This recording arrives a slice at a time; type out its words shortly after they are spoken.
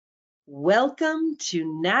Welcome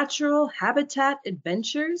to Natural Habitat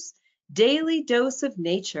Adventures, Daily Dose of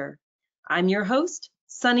Nature. I'm your host,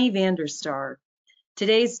 Sunny Vanderstar.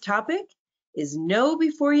 Today's topic is Know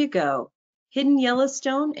Before You Go, Hidden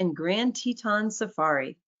Yellowstone and Grand Teton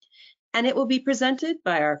Safari. And it will be presented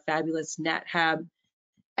by our fabulous NatHab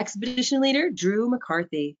expedition leader, Drew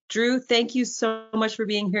McCarthy. Drew, thank you so much for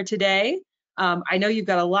being here today. I know you've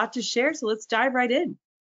got a lot to share, so let's dive right in.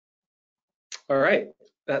 All right,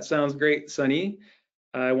 that sounds great, Sunny.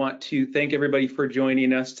 I want to thank everybody for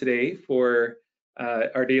joining us today for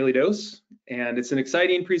our daily dose. And it's an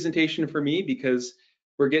exciting presentation for me because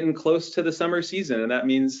we're getting close to the summer season, and that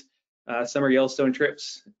means summer Yellowstone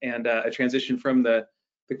trips and a transition from the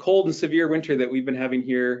cold and severe winter that we've been having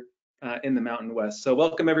here in the Mountain West. So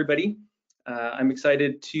welcome, everybody. I'm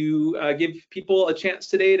excited to give people a chance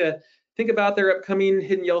today to think about their upcoming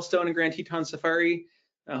Hidden Yellowstone and Grand Teton Safari.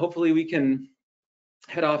 Hopefully we can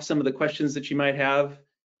head off some of the questions that you might have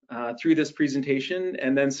through this presentation,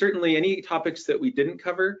 and then certainly any topics that we didn't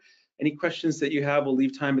cover, any questions that you have, we'll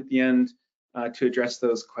leave time at the end to address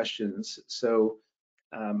those questions. So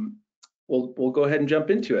we'll go ahead and jump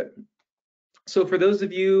into it. So for those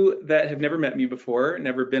of you that have never met me before,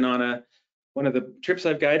 never been on one of the trips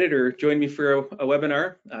I've guided or joined me for a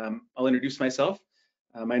webinar, I'll introduce myself.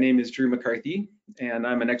 My name is Drew McCarthy, and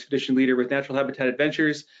I'm an expedition leader with Natural Habitat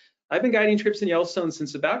Adventures. I've been guiding trips in Yellowstone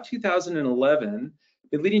since about 2011,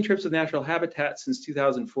 been leading trips with Natural Habitat since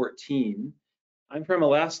 2014. I'm from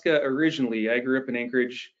Alaska originally. I grew up in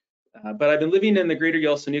Anchorage, but I've been living in the greater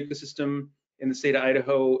Yellowstone ecosystem in the state of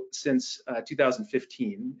Idaho since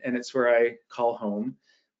 2015, and it's where I call home.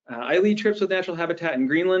 I lead trips with Natural Habitat in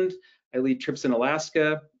Greenland, I lead trips in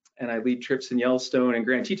Alaska, and I lead trips in Yellowstone and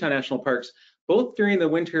Grand Teton National Parks, both during the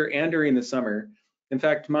winter and during the summer. In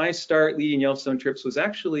fact, my start leading Yellowstone trips was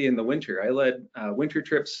actually in the winter. I led winter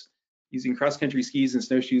trips using cross-country skis and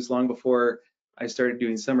snowshoes long before I started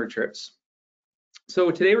doing summer trips. So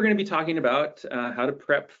today we're going to be talking about how to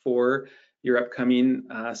prep for your upcoming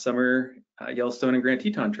summer Yellowstone and Grand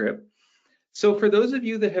Teton trip. So for those of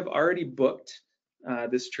you that have already booked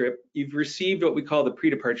this trip, you've received what we call the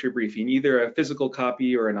pre-departure briefing, either a physical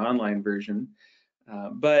copy or an online version.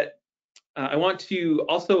 I want to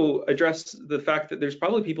also address the fact that there's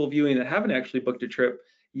probably people viewing that haven't actually booked a trip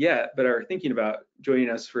yet, but are thinking about joining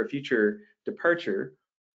us for a future departure.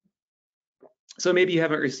 So maybe you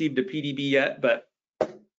haven't received a PDB yet, but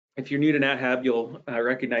if you're new to NatHab, you'll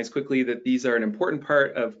recognize quickly that these are an important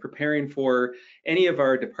part of preparing for any of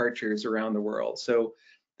our departures around the world. So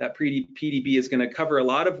that PDB is going to cover a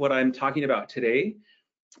lot of what I'm talking about today.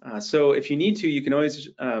 So if you need to, you can always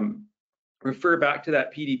refer back to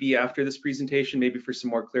that PDB after this presentation, maybe for some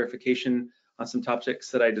more clarification on some topics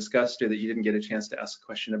that I discussed or that you didn't get a chance to ask a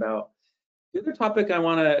question about. The other topic I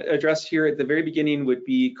want to address here at the very beginning would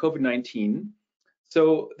be COVID-19.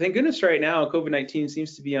 So thank goodness right now, COVID-19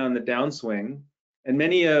 seems to be on the downswing, and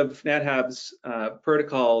many of NatHab's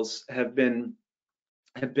protocols have been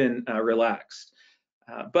relaxed.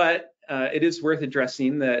 But it is worth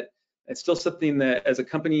addressing that it's still something that as a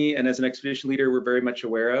company and as an expedition leader, we're very much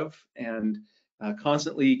aware of, and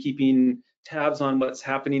constantly keeping tabs on what's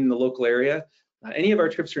happening in the local area. Any of our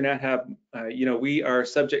trips for NatHab, we are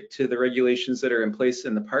subject to the regulations that are in place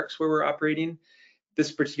in the parks where we're operating.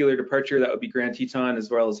 This particular departure, that would be Grand Teton as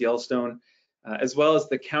well as Yellowstone, as well as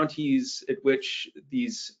the counties at which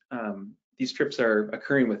these trips are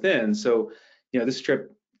occurring within. So, this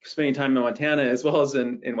trip, spending time in Montana as well as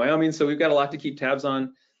in Wyoming, so we've got a lot to keep tabs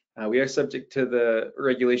on. We are subject to the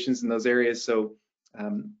regulations in those areas, so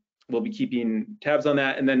we'll be keeping tabs on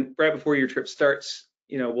that. And then right before your trip starts,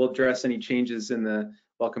 we'll address any changes in the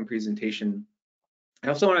welcome presentation. I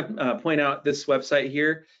also want to point out this website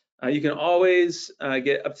here. You can always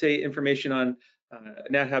get up-to-date information on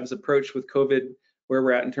NatHab's approach with COVID, where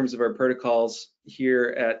we're at in terms of our protocols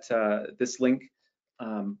here at this link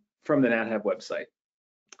from the NatHab website.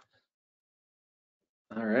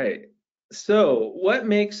 All right. So what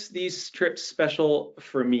makes these trips special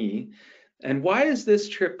for me, and why is this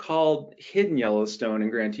trip called Hidden Yellowstone and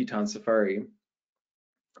Grand Teton Safari?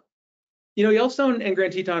 Yellowstone and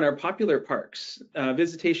Grand Teton are popular parks.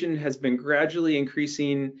 Visitation has been gradually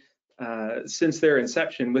increasing since their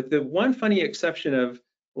inception, with the one funny exception of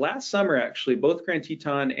last summer, actually, both Grand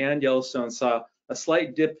Teton and Yellowstone saw a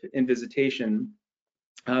slight dip in visitation.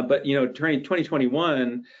 But during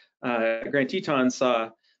 2021, Grand Teton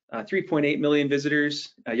saw 3.8 million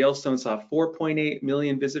visitors. Yellowstone saw 4.8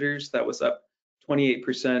 million visitors. That was up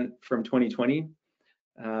 28% from 2020.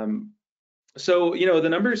 So, the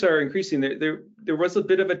numbers are increasing. There was a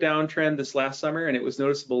bit of a downtrend this last summer, and it was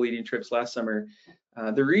noticeable leading trips last summer.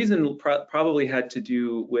 The reason probably had to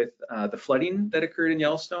do with the flooding that occurred in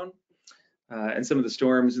Yellowstone and some of the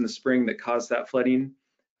storms in the spring that caused that flooding.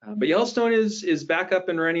 But Yellowstone is back up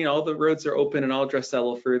and running. All the roads are open, and I'll address that a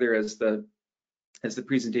little further as the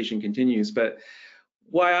presentation continues. But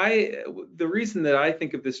the reason that I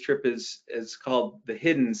think of this trip is called the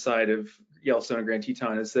hidden side of Yellowstone and Grand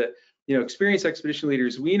Teton is that, experienced expedition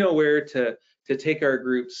leaders, we know where to take our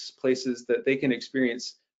groups, places that they can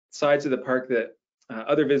experience sides of the park that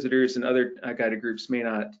other visitors and other guided groups may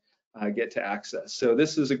not get to access. So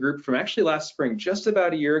this is a group from actually last spring, just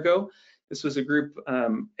about a year ago. This was a group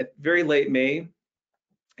at very late May,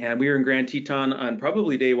 and we were in Grand Teton on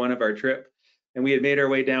probably day one of our trip. And we had made our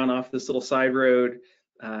way down off this little side road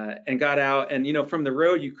and got out. And, from the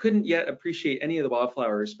road, you couldn't yet appreciate any of the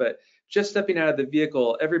wildflowers, but just stepping out of the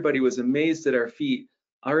vehicle, everybody was amazed at our feet.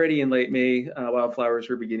 Already in late May, wildflowers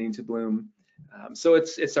were beginning to bloom. So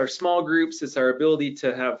it's our small groups, it's our ability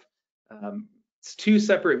to have two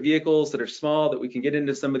separate vehicles that are small that we can get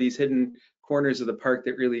into some of these hidden corners of the park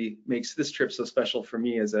that really makes this trip so special for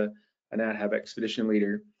me as a NatHab expedition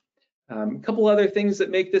leader. A couple other things that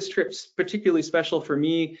make this trip particularly special for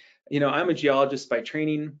me. I'm a geologist by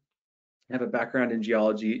training. I have a background in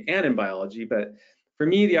geology and in biology, but for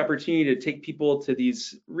me, the opportunity to take people to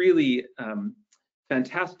these really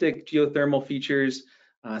fantastic geothermal features,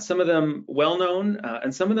 some of them well-known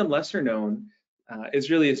and some of them lesser known, is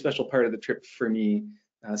really a special part of the trip for me.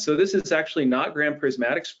 So this is actually not Grand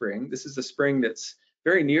Prismatic Spring. This is a spring that's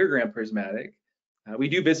very near Grand Prismatic. We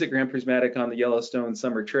do visit Grand Prismatic on the Yellowstone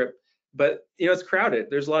summer trip, but it's crowded.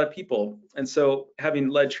 There's a lot of people. And so having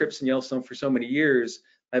led trips in Yellowstone for so many years,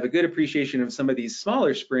 I have a good appreciation of some of these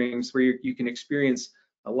smaller springs where you can experience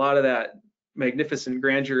a lot of that magnificent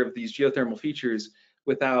grandeur of these geothermal features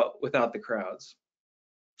without the crowds.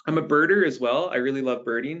 I'm a birder as well. I really love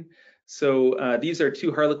birding. So these are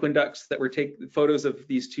two harlequin ducks that were photos of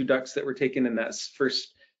these two ducks that were taken in that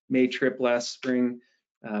first May trip last spring.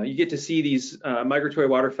 You get to see these migratory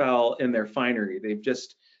waterfowl in their finery. They've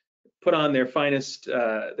just put on their finest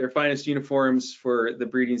uniforms for the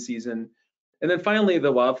breeding season. And then finally,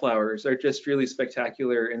 the wildflowers are just really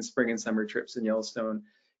spectacular in spring and summer trips in Yellowstone.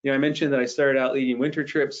 I mentioned that I started out leading winter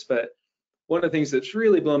trips, but one of the things that's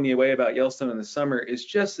really blown me away about Yellowstone in the summer is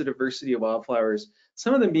just the diversity of wildflowers,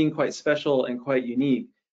 some of them being quite special and quite unique.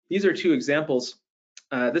 These are two examples.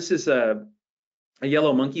 This is a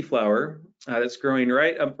yellow monkey flower that's growing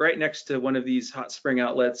right next to one of these hot spring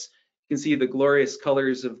outlets. You can see the glorious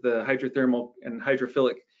colors of the hydrothermal and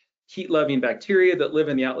hydrophilic heat-loving bacteria that live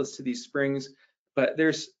in the outlets to these springs. But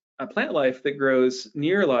there's a plant life that grows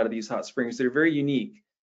near a lot of these hot springs that are very unique.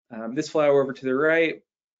 This flower over to the right,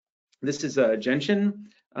 this is a gentian.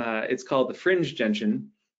 It's called the fringe gentian,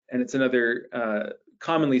 and it's another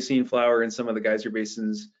commonly seen flower in some of the geyser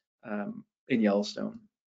basins in Yellowstone.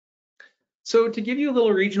 So to give you a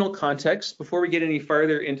little regional context, before we get any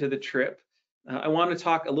farther into the trip, I want to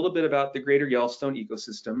talk a little bit about the greater Yellowstone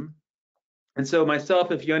ecosystem. And so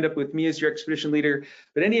myself, if you end up with me as your expedition leader,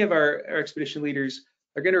 but any of our expedition leaders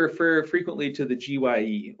are going to refer frequently to the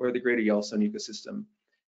GYE, or the greater Yellowstone ecosystem.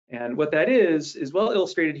 And what that is well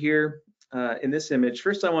illustrated here in this image.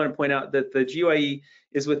 First, I want to point out that the GYE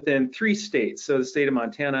is within 3 states, so the state of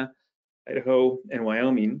Montana, Idaho, and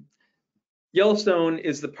Wyoming. Yellowstone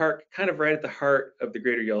is the park kind of right at the heart of the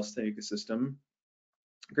greater Yellowstone ecosystem.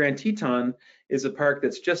 Grand Teton is a park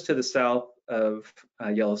that's just to the south of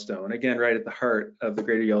Yellowstone, again, right at the heart of the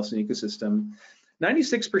greater Yellowstone ecosystem.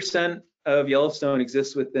 96% of Yellowstone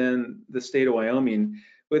exists within the state of Wyoming,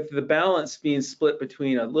 with the balance being split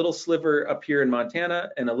between a little sliver up here in Montana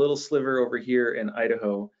and a little sliver over here in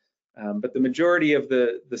Idaho. But the majority of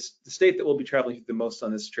the state that we'll be traveling through the most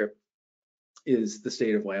on this trip is the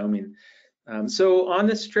state of Wyoming. So on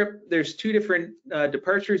this trip, there's 2 different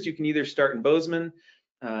departures. You can either start in Bozeman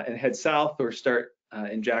and head south, or start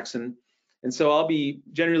in Jackson. And so I'll be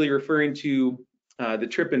generally referring to the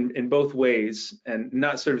trip in both ways, and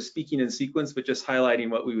not sort of speaking in sequence, but just highlighting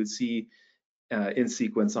what we would see in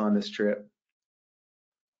sequence on this trip.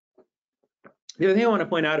 The other thing I want to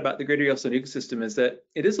point out about the greater Yellowstone ecosystem is that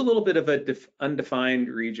it is a little bit of an undefined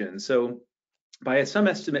region. So by some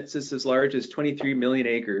estimates, it's as large as 23 million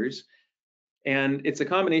acres. And it's a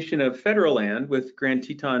combination of federal land, with Grand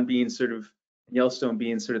Teton being Yellowstone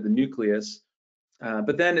being sort of the nucleus.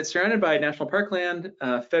 But then it's surrounded by national park land,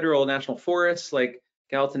 federal national forests like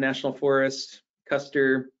Gallatin National Forest,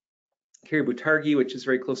 Custer, Caribou-Targhee, which is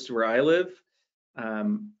very close to where I live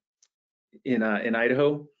in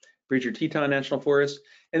Idaho. Bridger Teton National Forest.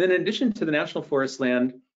 And then in addition to the national forest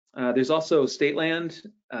land, there's also state land,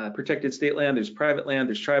 protected state land, there's private land,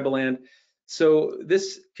 there's tribal land. So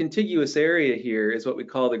this contiguous area here is what we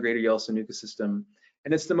call the Greater Yellowstone ecosystem.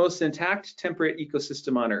 And it's the most intact temperate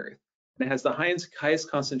ecosystem on Earth. And it has the highest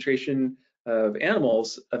concentration of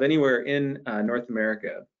animals of anywhere in North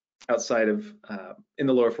America outside of in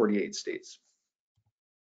the lower 48 states.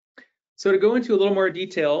 So to go into a little more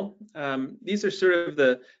detail, these are sort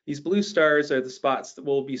of these blue stars are the spots that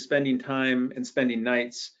we'll be spending time and spending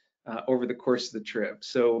nights over the course of the trip.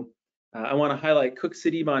 So I want to highlight Cook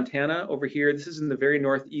City, Montana over here. This is in the very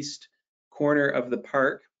northeast corner of the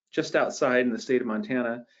park, just outside in the state of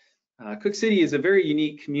Montana. Cook City is a very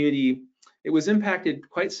unique community. It was impacted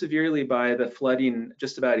quite severely by the flooding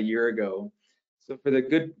just about a year ago. So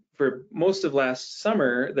for most of last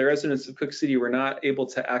summer, the residents of Cook City were not able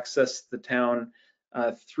to access the town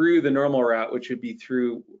through the normal route, which would be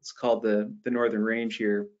through what's called the Northern Range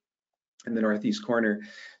here in the northeast corner.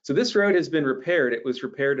 So this road has been repaired. It was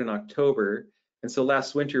repaired in October. And so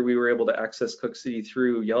last winter, we were able to access Cook City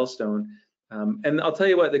through Yellowstone. And I'll tell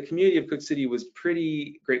you what, the community of Cook City was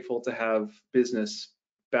pretty grateful to have business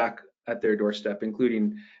back at their doorstep,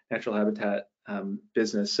 including natural habitat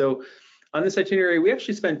business. So on this itinerary, we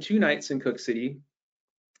actually spend 2 nights in Cook City,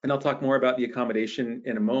 and I'll talk more about the accommodation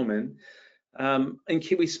in a moment. And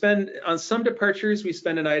we spend, on some departures, we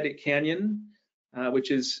spend a night at Canyon,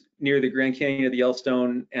 which is near the Grand Canyon of the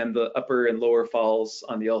Yellowstone and the upper and lower falls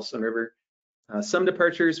on the Yellowstone River. Some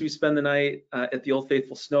departures, we spend the night at the Old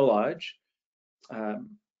Faithful Snow Lodge.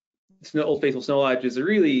 Old Faithful Snow Lodge is a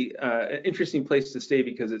really interesting place to stay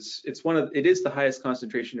because it is the highest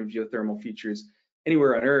concentration of geothermal features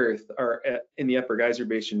anywhere on Earth are in the Upper Geyser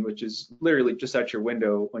Basin, which is literally just out your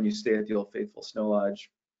window when you stay at the Old Faithful Snow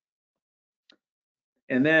Lodge.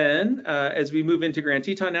 And then as we move into Grand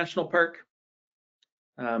Teton National Park,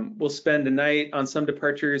 we'll spend a night on some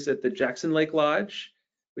departures at the Jackson Lake Lodge,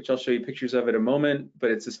 which I'll show you pictures of in a moment,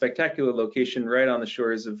 but it's a spectacular location right on the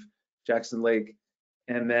shores of Jackson Lake.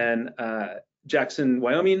 And then Jackson,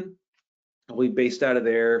 Wyoming, we'll be based out of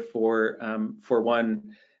there for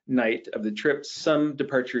 1 night of the trip, some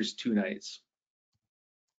departures 2 nights.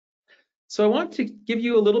 So I want to give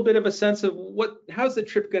you a little bit of a sense of how's the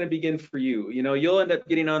trip going to begin for you. You know, you'll end up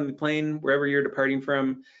getting on the plane wherever you're departing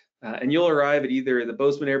from, and you'll arrive at either the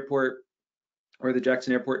Bozeman Airport or the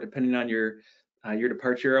Jackson Airport, depending on your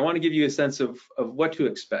departure. I want to give you a sense of what to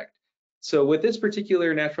expect. So with this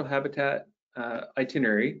particular natural habitat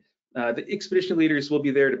itinerary, the expedition leaders will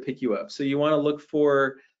be there to pick you up. So you want to look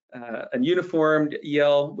for a uniformed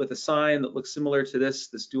EL with a sign that looks similar to this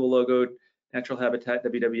dual logoed Natural Habitat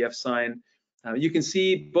WWF sign. You can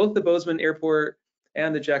see both the Bozeman Airport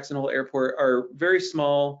and the Jackson Hole Airport are very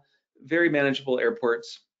small, very manageable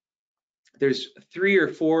airports. There's 3 or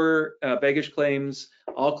 4 baggage claims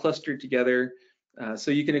all clustered together.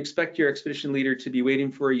 So you can expect your expedition leader to be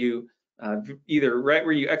waiting for you either right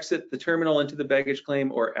where you exit the terminal into the baggage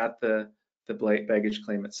claim or at the baggage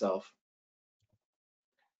claim itself.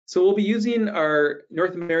 So we'll be using our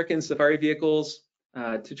North American safari vehicles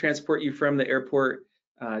to transport you from the airport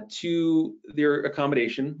to their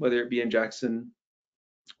accommodation, whether it be in Jackson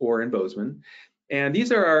or in Bozeman. And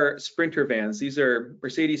these are our Sprinter vans. These are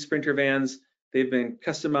Mercedes Sprinter vans. They've been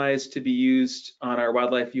customized to be used on our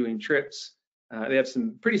wildlife viewing trips. They have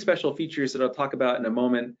some pretty special features that I'll talk about in a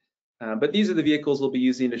moment. But these are the vehicles we'll be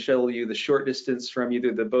using to shuttle you the short distance from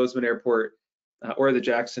either the Bozeman Airport or the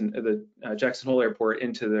Jackson Hole Airport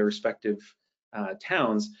into the respective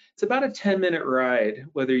towns. It's about a 10-minute ride,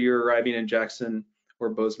 whether you're arriving in Jackson or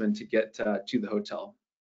Bozeman to get to the hotel.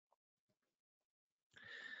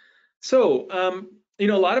 So, you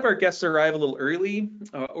know, a lot of our guests arrive a little early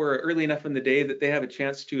or early enough in the day that they have a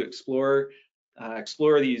chance to explore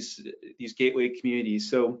these gateway communities.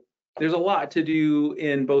 So there's a lot to do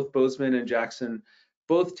in both Bozeman and Jackson.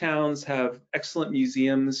 Both towns have excellent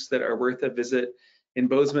museums that are worth a visit. In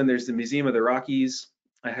Bozeman, there's the Museum of the Rockies.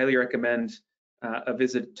 I highly recommend a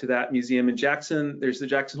visit to that museum. In Jackson, there's the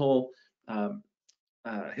Jackson Hole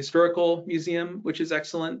Historical Museum, which is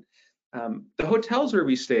excellent. The hotels where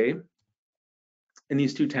we stay in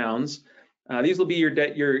these 2 towns, these will be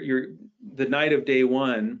the night of day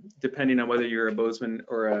 1, depending on whether you're a Bozeman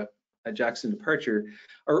or a Jackson departure.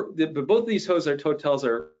 But both of these hotels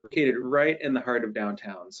are located right in the heart of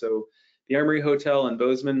downtown. So the Armory Hotel in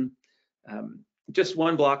Bozeman, just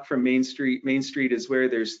 1 block from Main Street. Main Street is where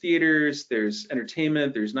there's theaters, there's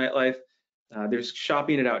entertainment, there's nightlife, there's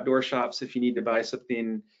shopping at outdoor shops if you need to buy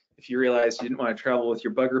something, if you realize you didn't want to travel with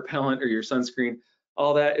your bug repellent or your sunscreen.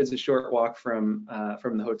 All that is a short walk from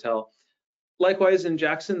the hotel. Likewise in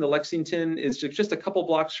Jackson, the Lexington is just a couple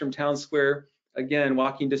blocks from Town Square. Again,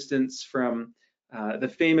 walking distance from the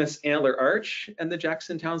famous Antler Arch and the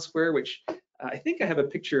Jackson Town Square, which I think I have a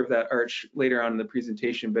picture of that arch later on in the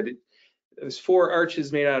presentation, but there's 4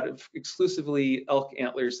 arches made out of exclusively elk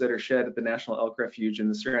antlers that are shed at the National Elk Refuge in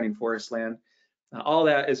the surrounding forest land. All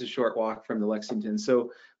that is a short walk from the Lexington.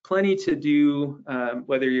 So plenty to do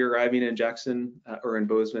whether you're arriving in Jackson or in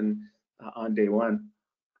Bozeman on day 1.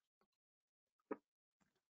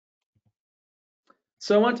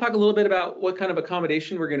 So I want to talk a little bit about what kind of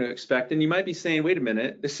accommodation we're going to expect. And you might be saying, wait a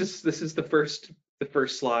minute, this is the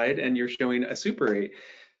first slide and you're showing a Super 8.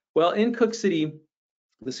 Well, in Cook City,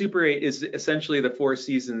 the Super 8 is essentially the 4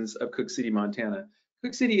 seasons of Cook City, Montana.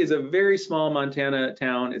 Cook City is a very small Montana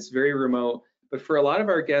town. It's very remote, but for a lot of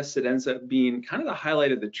our guests, it ends up being kind of the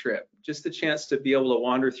highlight of the trip. Just the chance to be able to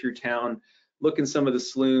wander through town, look in some of the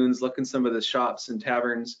saloons, look in some of the shops and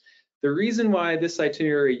taverns. The reason why this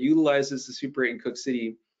itinerary utilizes the Super 8 in Cook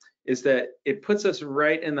City is that it puts us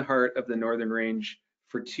right in the heart of the Northern Range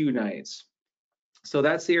for 2 nights. So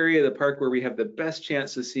that's the area of the park where we have the best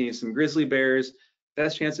chance of seeing some grizzly bears,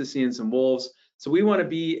 best chance of seeing some wolves. So we want to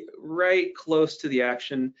be right close to the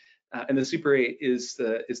action, and the Super 8 is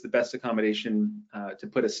the best accommodation to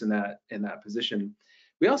put us in that position.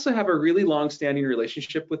 We also have a really long-standing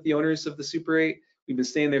relationship with the owners of the Super 8. We've been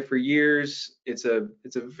staying there for years. It's a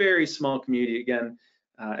very small community again,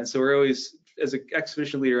 and so we're always, as an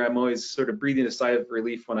expedition leader, I'm always sort of breathing a sigh of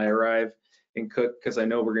relief when I arrive in Cook because I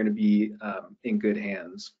know we're going to be in good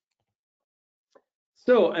hands.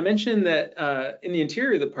 So I mentioned that in the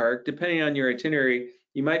interior of the park, depending on your itinerary,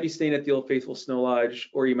 you might be staying at the Old Faithful Snow Lodge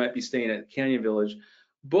or you might be staying at Canyon Village.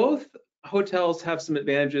 Both hotels have some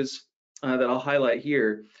advantages that I'll highlight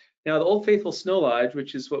here. Now, the Old Faithful Snow Lodge,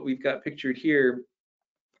 which is what we've got pictured here,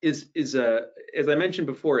 is as I mentioned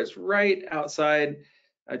before, it's right outside,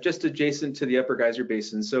 just adjacent to the Upper Geyser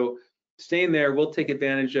Basin. So staying there, we'll take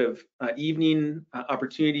advantage of evening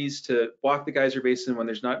opportunities to walk the Geyser Basin when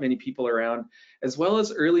there's not many people around, as well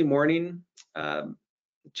as early morning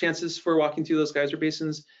chances for walking through those Geyser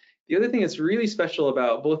Basins. The other thing that's really special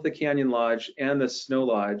about both the Canyon Lodge and the Snow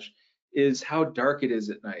Lodge is how dark it is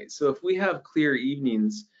at night. So if we have clear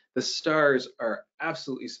evenings, the stars are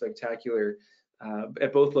absolutely spectacular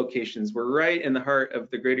at both locations. We're right in the heart of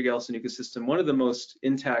the Greater Yellowstone ecosystem, one of the most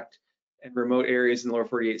intact and remote areas in the lower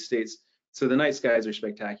 48 states. So the night skies are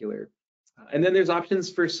spectacular. And then there's options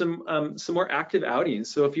for some more active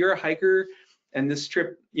outings. So if you're a hiker and this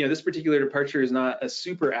trip, this particular departure is not a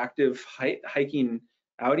super active hiking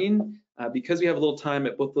outing, because we have a little time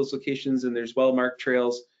at both those locations and there's well-marked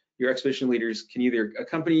trails, your expedition leaders can either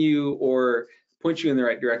accompany you or point you in the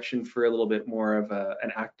right direction for a little bit more of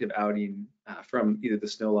an active outing from either the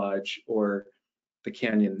Snow Lodge or the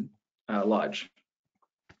Canyon Lodge.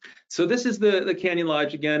 So this is the Canyon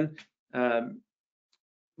Lodge again,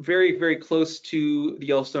 very, very close to the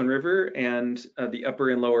Yellowstone River and the upper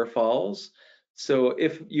and lower falls. So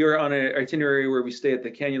if you're on an itinerary where we stay at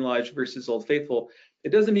the Canyon Lodge versus Old Faithful, it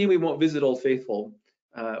doesn't mean we won't visit Old Faithful.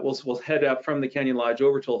 We'll head up from the Canyon Lodge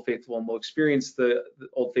over to Old Faithful and we'll experience the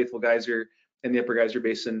Old Faithful Geyser and the Upper Geyser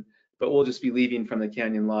Basin, but we'll just be leaving from the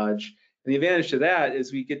Canyon Lodge. And the advantage to that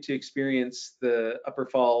is we get to experience the Upper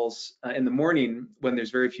Falls in the morning when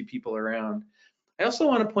there's very few people around. I also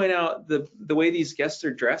want to point out the way these guests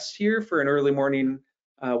are dressed here for an early morning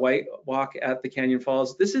white walk at the Canyon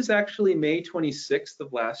Falls. This is actually May 26th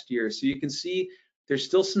of last year. So you can see there's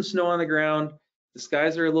still some snow on the ground. The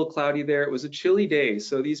skies are a little cloudy there. It was a chilly day.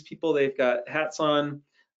 So these people, they've got hats on,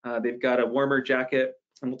 they've got a warmer jacket,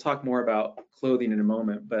 and we'll talk more about clothing in a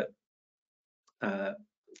moment. But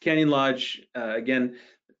Canyon Lodge, again,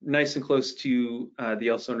 nice and close to the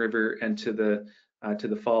Yellowstone River and to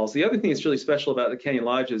the falls. The other thing that's really special about the Canyon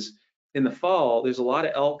Lodge is in the fall, there's a lot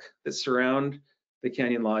of elk that surround the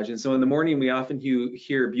Canyon Lodge. And so in the morning, we often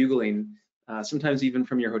hear bugling, sometimes even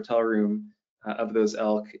from your hotel room, of those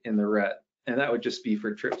elk in the rut. And that would just be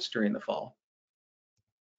for trips during the fall.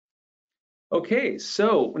 Okay,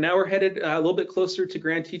 so now we're headed a little bit closer to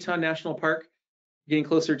Grand Teton National Park, getting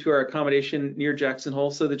closer to our accommodation near Jackson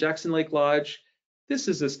Hole. So the Jackson Lake Lodge, this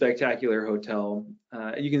is a spectacular hotel.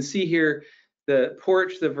 You can see here the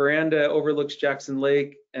porch, the veranda overlooks Jackson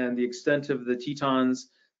Lake and the extent of the Tetons.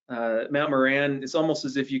 Mount Moran, it's almost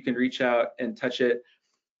as if you can reach out and touch it.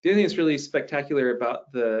 The other thing that's really spectacular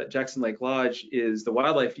about the Jackson Lake Lodge is the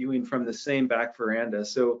wildlife viewing from the same back veranda.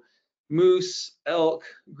 So moose, elk,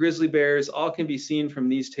 grizzly bears, all can be seen from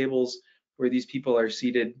these tables where these people are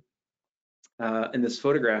seated in this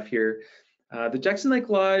photograph here. The Jackson Lake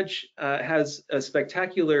Lodge has a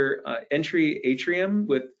spectacular entry atrium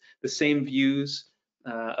with the same views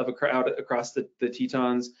of a crowd across the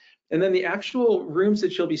Tetons. And then the actual rooms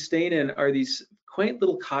that you'll be staying in are these quaint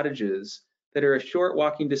little cottages that are a short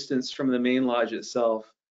walking distance from the main lodge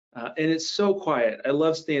itself. And it's so quiet. I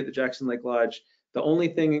love staying at the Jackson Lake Lodge. The only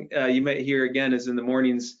thing you might hear again is in the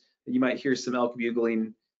mornings, you might hear some elk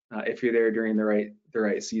bugling if you're there during the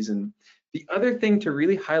right season. The other thing to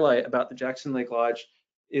really highlight about the Jackson Lake Lodge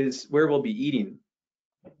is where we'll be eating.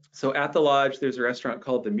 So at the lodge, there's a restaurant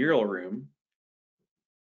called the Mural Room.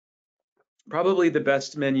 Probably the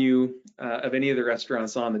best menu of any of the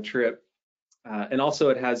restaurants on the trip. And also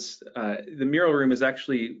it has, the Mural Room is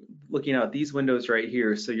actually looking out these windows right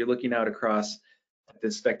here. So you're looking out across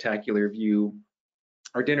this spectacular view.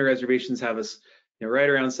 Our dinner reservations have us right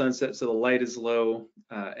around sunset, so the light is low,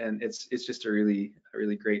 and it's just a really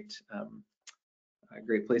great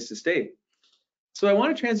great place to stay. So I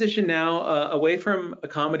want to transition now away from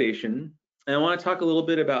accommodation, and I want to talk a little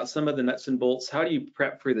bit about some of the nuts and bolts. How do you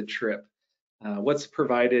prep for the trip? What's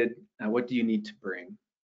provided? What do you need to bring?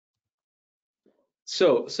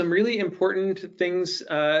 So some really important things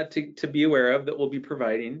to be aware of that we'll be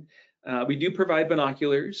providing. We do provide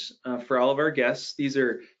binoculars for all of our guests. These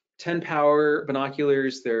are 10 power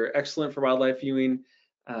binoculars. They're excellent for wildlife viewing.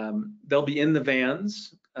 They'll be in the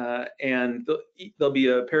vans, and there'll be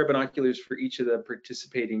a pair of binoculars for each of the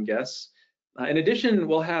participating guests. In addition,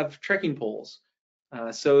 we'll have trekking poles.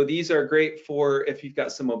 So these are great for if you've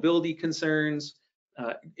got some mobility concerns,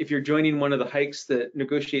 if you're joining one of the hikes that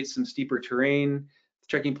negotiates some steeper terrain.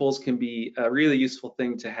 Trekking poles can be a really useful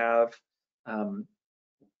thing to have.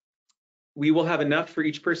 We will have enough for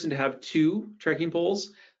each person to have 2 trekking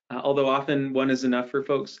poles, although often 1 is enough for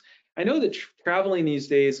folks. I know that traveling these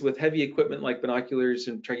days with heavy equipment like binoculars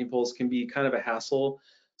and trekking poles can be kind of a hassle.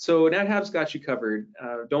 So NatHab's got you covered.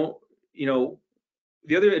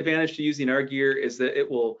 The other advantage to using our gear is that it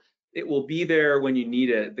will be there when you need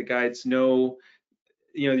it. The guides know,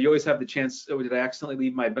 you always have the chance, oh, did I accidentally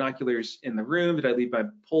leave my binoculars in the room? Did I leave my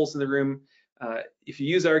poles in the room? If you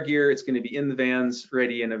use our gear, it's going to be in the vans,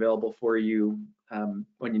 ready and available for you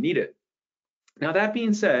when you need it. Now, that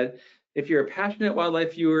being said, if you're a passionate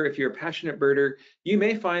wildlife viewer, if you're a passionate birder, you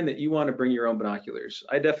may find that you want to bring your own binoculars.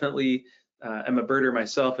 I definitely am a birder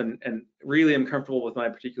myself and really am comfortable with my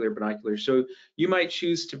particular binoculars. So you might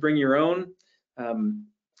choose to bring your own,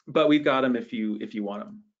 but we've got them if you want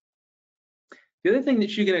them. The other thing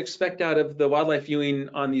that you can expect out of the wildlife viewing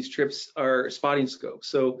on these trips are spotting scopes.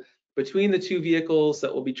 So between the 2 vehicles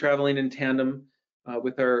that will be traveling in tandem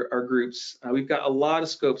with our groups, we've got a lot of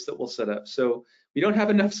scopes that we'll set up. So we don't have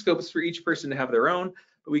enough scopes for each person to have their own,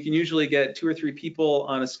 but we can usually get 2 or 3 people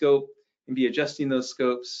on a scope and be adjusting those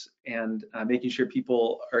scopes and making sure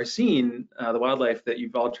people are seeing the wildlife that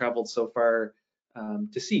you've all traveled so far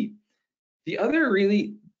to see. The other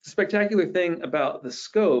really spectacular thing about the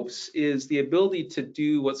scopes is the ability to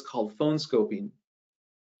do what's called phone scoping.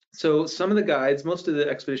 So some of the guides, most of the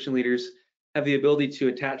expedition leaders, have the ability to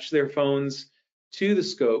attach their phones to the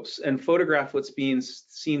scopes and photograph what's being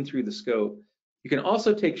seen through the scope. You can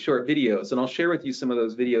also take short videos, and I'll share with you some of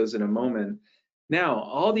those videos in a moment. Now,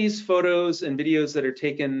 all these photos and videos that are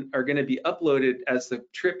taken are going to be uploaded as the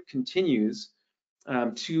trip continues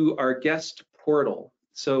to our guest portal.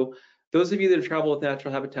 So those of you that have traveled with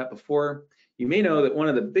Natural Habitat before, you may know that one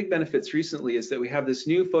of the big benefits recently is that we have this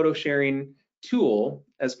new photo sharing tool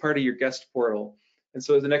as part of your guest portal. And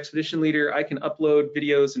so as an expedition leader, I can upload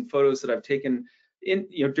videos and photos that I've taken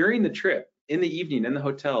during the trip, in the evening, in the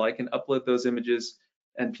hotel. I can upload those images,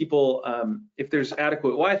 and people, if there's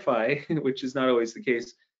adequate Wi-Fi, which is not always the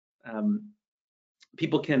case,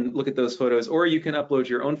 people can look at those photos, or you can upload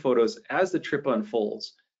your own photos as the trip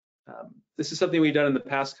unfolds. This is something we've done in the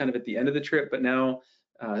past, kind of at the end of the trip, but now,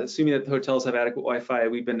 assuming that the hotels have adequate Wi-Fi,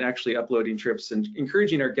 we've been actually uploading trips and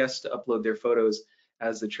encouraging our guests to upload their photos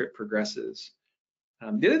as the trip progresses.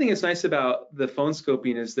 The other thing that's nice about the phone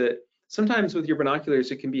scoping is that sometimes with your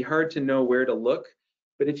binoculars, it can be hard to know where to look,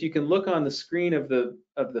 but if you can look on the screen of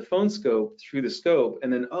the phone scope through the scope,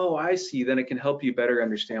 and then, oh, I see, then it can help you better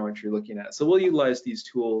understand what you're looking at. So we'll utilize these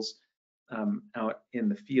tools out in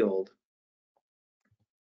the field.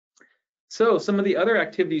 So some of the other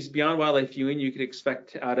activities beyond wildlife viewing you could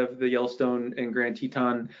expect out of the Yellowstone and Grand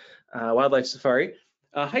Teton Wildlife Safari.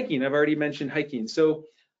 Hiking, I've already mentioned hiking. So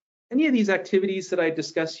any of these activities that I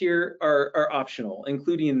discuss here are optional,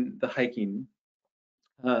 including the hiking.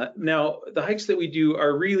 Now, the hikes that we do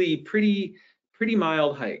are really pretty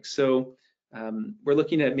mild hikes. So we're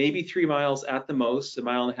looking at maybe 3 miles at the most, 1.5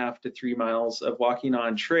 miles to 3 miles of walking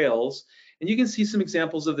on trails. And you can see some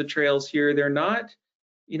examples of the trails here. They're not,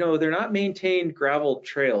 they're not maintained gravel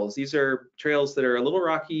trails. These are trails that are a little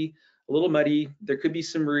rocky, a little muddy. There could be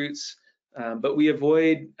some roots, but we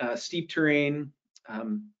avoid steep terrain.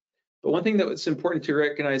 But one thing that's important to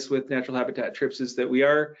recognize with natural habitat trips is that we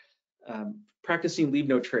are practicing leave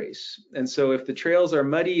no trace. And so if the trails are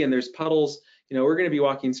muddy and there's puddles, we're going to be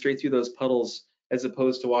walking straight through those puddles as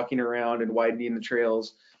opposed to walking around and widening the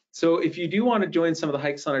trails. So if you do want to join some of the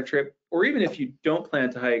hikes on a trip, or even if you don't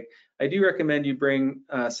plan to hike, I do recommend you bring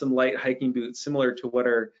some light hiking boots similar to what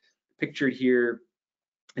are pictured here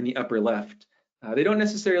in the upper left. They don't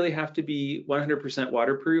necessarily have to be 100%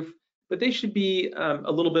 waterproof, but they should be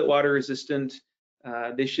a little bit water resistant.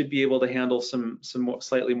 They should be able to handle some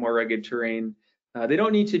slightly more rugged terrain. They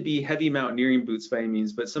don't need to be heavy mountaineering boots by any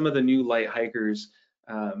means, but some of the new light hikers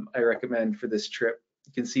I recommend for this trip.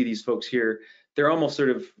 You can see these folks here. They're almost sort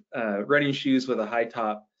of running shoes with a high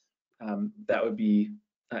top. That would be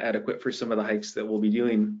adequate for some of the hikes that we'll be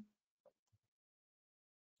doing.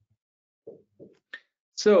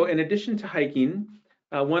 So in addition to hiking,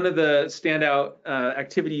 one of the standout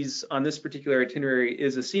activities on this particular itinerary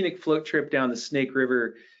is a scenic float trip down the Snake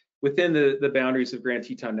River within the boundaries of Grand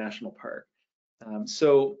Teton National Park.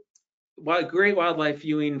 So great wildlife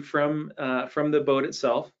viewing from the boat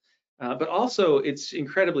itself, but also it's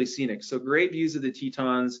incredibly scenic. So great views of the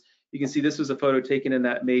Tetons. You can see this was a photo taken in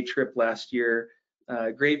that May trip last year.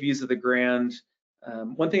 Great views of the Grand.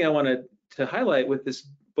 One thing I wanted to highlight with this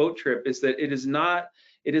boat trip is that it is not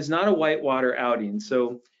a whitewater outing.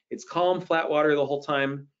 So it's calm, flat water the whole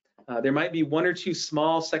time. There might be one or two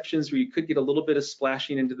small sections where you could get a little bit of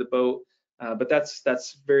splashing into the boat, but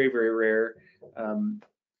that's very, very rare.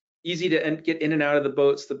 Easy to get in and out of the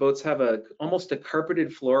boats. The boats have almost a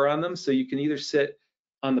carpeted floor on them, so you can either sit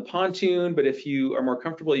on the pontoon, but if you are more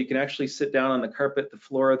comfortable, you can actually sit down on the carpet, the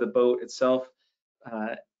floor of the boat itself,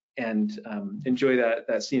 and enjoy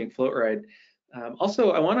that scenic float ride.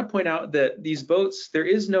 Also, I want to point out that these boats, there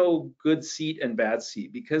is no good seat and bad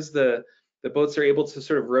seat because the boats are able to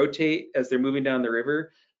sort of rotate as they're moving down the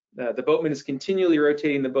river. The boatman is continually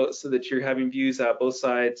rotating the boat so that you're having views out both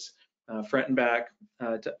sides, front and back,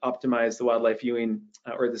 to optimize the wildlife viewing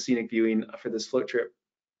or the scenic viewing for this float trip.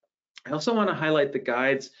 I also want to highlight the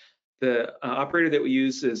guides. The operator that we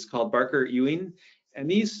use is called Barker Ewing, and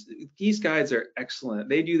these guides are excellent.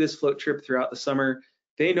 They do this float trip throughout the summer.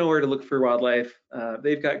 They know where to look for wildlife.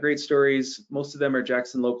 They've got great stories. Most of them are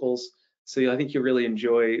Jackson locals, so I think you'll really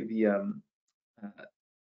enjoy the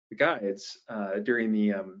guides during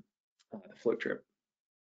the float trip.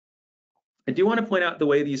 I do want to point out the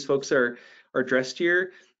way these folks are dressed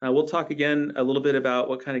here. We'll talk again a little bit about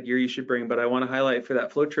what kind of gear you should bring, but I want to highlight for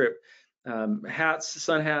that float trip, hats,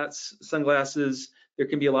 sun hats, sunglasses. There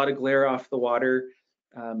can be a lot of glare off the water.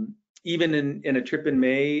 Even in a trip in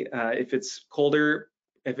May, if it's colder,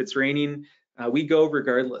 if it's raining, we go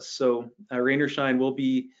regardless. So rain or shine, we'll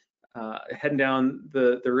be heading down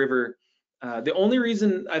the river. The only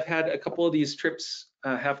reason I've had a couple of these trips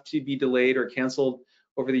have to be delayed or canceled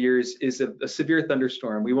over the years is a severe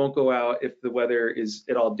thunderstorm. We won't go out if the weather is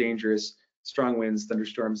at all dangerous, strong winds,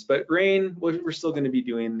 thunderstorms, but rain, we're still going to be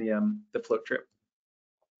doing the float trip.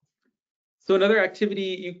 So another activity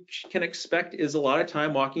you can expect is a lot of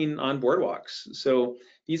time walking on boardwalks. So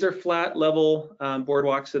these are flat level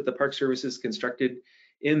boardwalks that the Park Service has constructed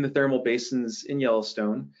in the thermal basins in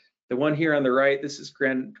Yellowstone. The one here on the right, this is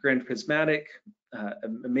Grand Prismatic,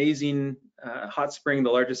 amazing hot spring, the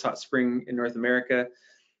largest hot spring in North America.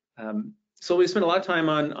 So we spend a lot of time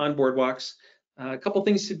on boardwalks. A couple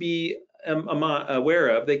things to be aware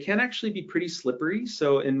of. They can actually be pretty slippery.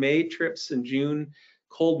 So in May trips and June,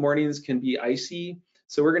 cold mornings can be icy.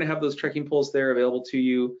 So we're going to have those trekking poles there available to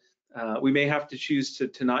you. We may have to choose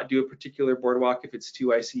to not do a particular boardwalk if it's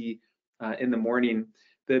too icy in the morning.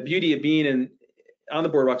 The beauty of being on the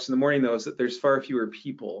boardwalks in the morning, though, is that there's far fewer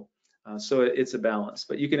people. So it's a balance,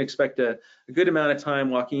 but you can expect a good amount of time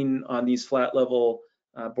walking on these flat level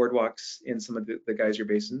boardwalks in some of the geyser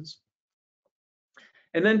basins.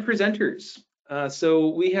 And then presenters. So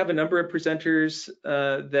we have a number of presenters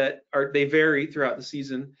they vary throughout the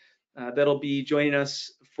season that'll be joining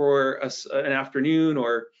us for an afternoon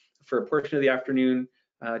or for a portion of the afternoon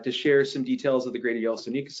to share some details of the Greater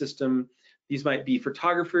Yellowstone ecosystem. These might be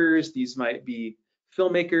photographers, these might be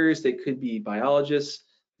filmmakers, they could be biologists.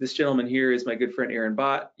 This gentleman here is my good friend Aaron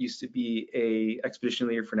Bott, used to be an expedition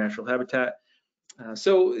leader for Natural Habitat.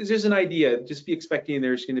 So there's an idea, just be expecting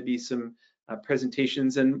there's going to be some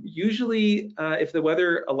presentations, and usually if the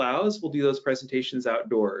weather allows, we'll do those presentations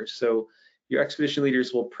outdoors. So your expedition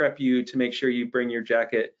leaders will prep you to make sure you bring your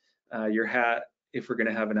jacket, your hat, if we're going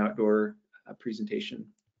to have an outdoor presentation.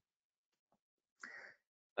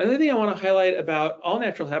 Another thing I want to highlight about all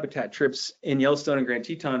natural habitat trips in Yellowstone and Grand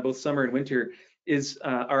Teton, both summer and winter, is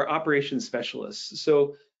our operations specialists.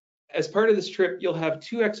 So as part of this trip, you'll have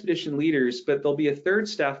 2 expedition leaders, but there'll be a 3rd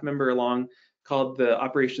staff member along called the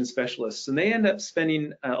operations specialists. And they end up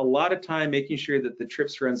spending a lot of time making sure that the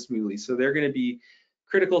trips run smoothly. So they're going to be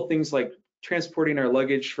critical things like transporting our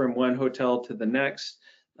luggage from one hotel to the next,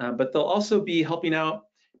 but they'll also be helping out,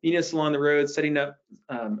 meeting us along the road, setting up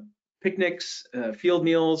picnics, field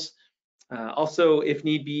meals. Also, if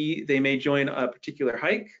need be, they may join a particular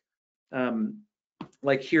hike.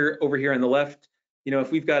 Like here, over here on the left,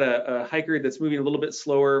 if we've got a hiker that's moving a little bit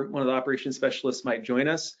slower, one of the operations specialists might join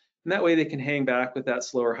us. And that way they can hang back with that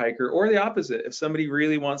slower hiker, or the opposite. If somebody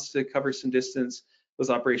really wants to cover some distance,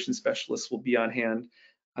 those operations specialists will be on hand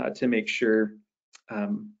to make sure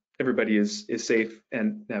everybody is safe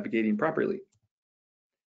and navigating properly.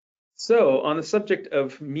 So on the subject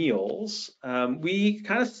of meals, we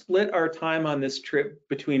kind of split our time on this trip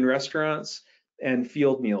between restaurants and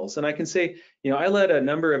field meals. And I can say, I led a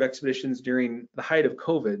number of expeditions during the height of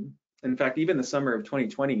COVID. In fact, even the summer of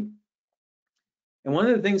 2020. And one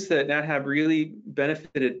of the things that NatHab really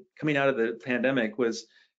benefited coming out of the pandemic was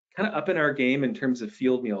kind of upping our game in terms of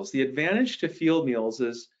field meals. The advantage to field meals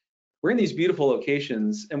is we're in these beautiful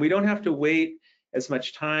locations and we don't have to wait as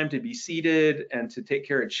much time to be seated and to take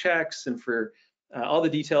care of checks and for all the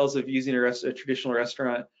details of using a traditional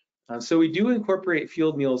restaurant. So we do incorporate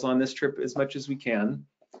field meals on this trip as much as we can.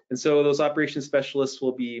 And so those operations specialists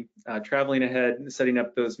will be traveling ahead and setting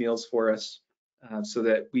up those meals for us so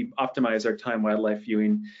that we optimize our time wildlife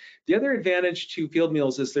viewing. The other advantage to field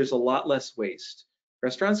meals is there's a lot less waste.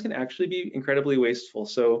 Restaurants can actually be incredibly wasteful.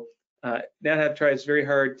 So NatHab tries very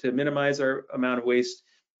hard to minimize our amount of waste,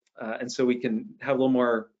 and so we can have a little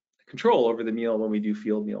more control over the meal when we do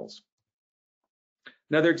field meals.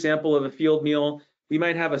 Another example of a field meal, we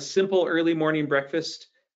might have a simple early morning breakfast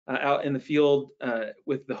out in the field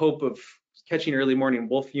with the hope of catching early morning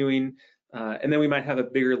wolf viewing, and then we might have a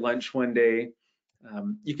bigger lunch one day.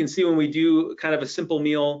 You can see when we do kind of a simple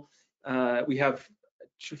meal, we have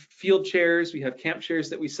field chairs, we have camp chairs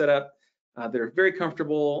that we set up. They're very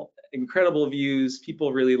comfortable, incredible views.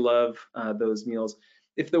 People really love those meals.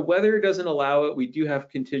 If the weather doesn't allow it, we do have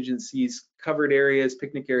contingencies, covered areas,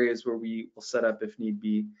 picnic areas where we will set up if need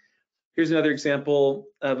be. Here's another example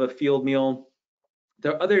of a field meal.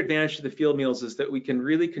 The other advantage to the field meals is that we can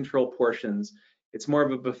really control portions. It's more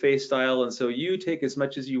of a buffet style, and so you take as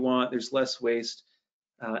much as you want. There's less waste.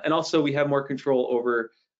 And also we have more control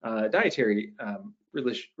over dietary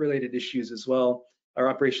related issues as well. Our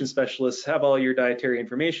operations specialists have all your dietary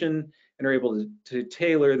information and are able to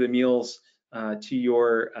tailor the meals to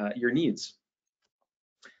your needs.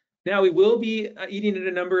 Now we will be eating at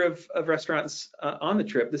a number of restaurants on the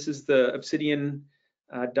trip. This is the Obsidian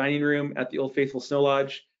dining room at the Old Faithful Snow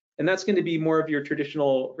Lodge, and that's going to be more of your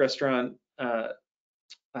traditional restaurant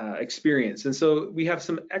experience. And so we have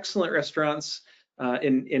some excellent restaurants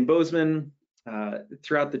in Bozeman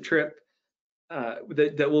throughout the trip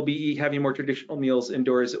that will be having more traditional meals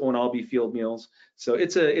indoors. It won't all be field meals. So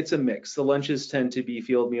it's a mix. The lunches tend to be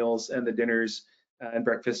field meals, and the dinners and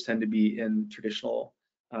breakfasts tend to be in traditional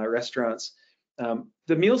restaurants.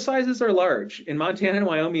 The meal sizes are large. In Montana and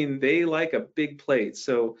Wyoming, they like a big plate.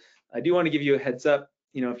 So I do want to give you a heads up.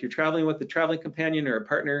 If you're traveling with a traveling companion or a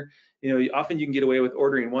partner, often you can get away with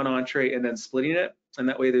ordering one entree and then splitting it, and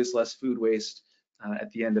that way there's less food waste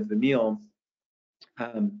at the end of the meal.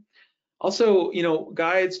 Also,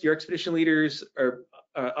 guides, your expedition leaders or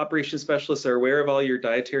operations specialists are aware of all your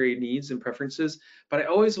dietary needs and preferences, but I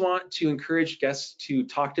always want to encourage guests to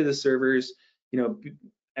talk to the servers,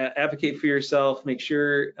 advocate for yourself, make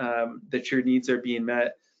sure that your needs are being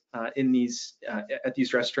met at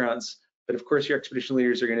these restaurants. But of course, your expedition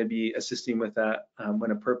leaders are going to be assisting with that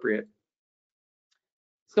when appropriate.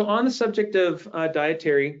 So on the subject of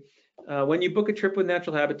dietary, when you book a trip with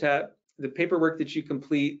Natural Habitat, the paperwork that you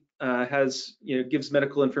complete gives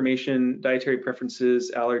medical information, dietary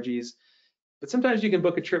preferences, allergies. But sometimes you can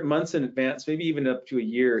book a trip months in advance, maybe even up to a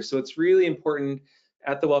year. So it's really important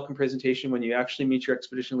at the welcome presentation when you actually meet your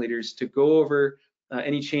expedition leaders to go over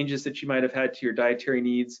any changes that you might have had to your dietary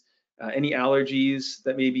needs, any allergies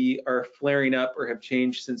that maybe are flaring up or have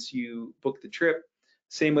changed since you booked the trip.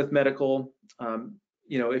 Same with medical.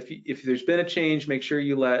 If there's been a change, make sure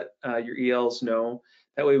you let your ELs know.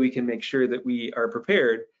 That way we can make sure that we are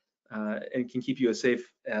prepared and can keep you as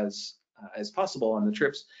safe as possible on the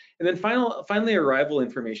trips. And then finally, arrival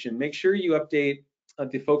information. Make sure you update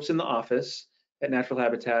the folks in the office at Natural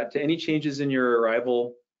Habitat to any changes in your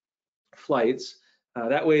arrival flights.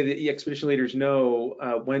 That way the expedition leaders know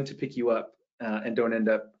when to pick you up and don't end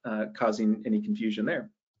up causing any confusion there.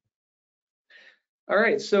 All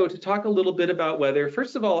right, so to talk a little bit about weather,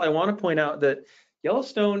 first of all, I want to point out that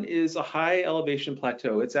Yellowstone is a high elevation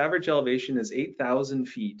plateau. Its average elevation is 8,000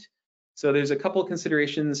 feet. So there's a couple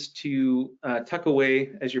considerations to tuck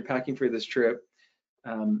away as you're packing for this trip.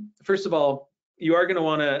 First of all, you are going to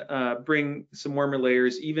want to bring some warmer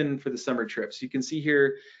layers even for the summer trips. You can see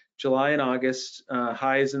here July and August,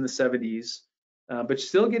 highs in the 70s, but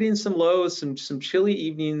still getting some lows, some chilly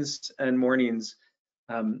evenings and mornings.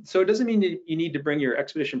 So it doesn't mean that you need to bring your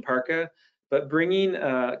expedition parka, but bringing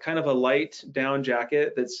kind of a light down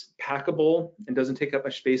jacket that's packable and doesn't take up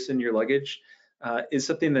much space in your luggage is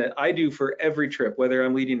something that I do for every trip, whether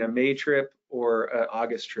I'm leading a May trip or an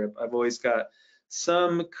August trip. I've always got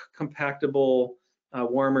some compactable,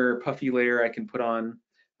 warmer, puffy layer I can put on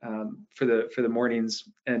for the mornings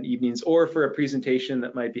and evenings, or for a presentation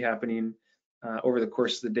that might be happening over the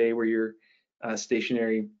course of the day where you're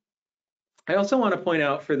stationary. I also want to point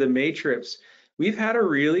out for the May trips, we've had a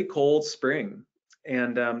really cold spring,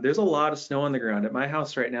 and there's a lot of snow on the ground. At my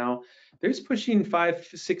house right now, there's pushing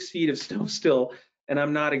 5-6 feet of snow still, and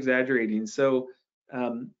I'm not exaggerating. So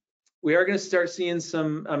we are going to start seeing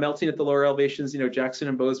some melting at the lower elevations. You know, Jackson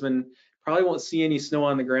and Bozeman probably won't see any snow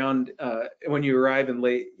on the ground when you arrive in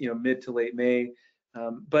mid to late May.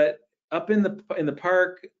 But up in the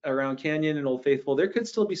park around Canyon and Old Faithful, there could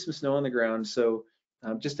still be some snow on the ground. So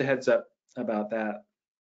just a heads up about that.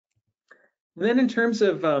 And then in terms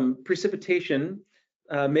of precipitation,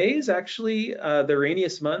 May is actually the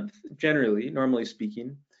rainiest month generally, normally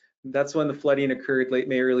speaking. That's when the flooding occurred late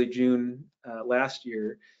May, early June last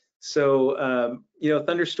year. So, you know,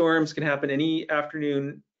 thunderstorms can happen any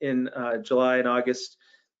afternoon in July and August,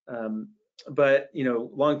 but, you know,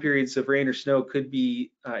 long periods of rain or snow could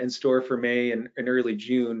be in store for May and early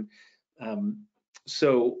June.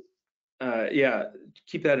 Yeah,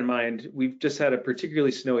 keep that in mind. We've just had a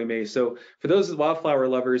particularly snowy May. So for those wildflower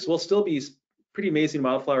lovers, we'll still be pretty amazing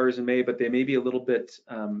wildflowers in May, but they may be a little bit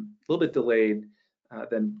delayed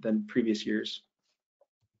than previous years.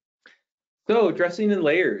 So dressing in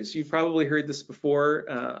layers, you've probably heard this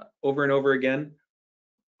before over and over again.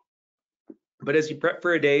 But as you prep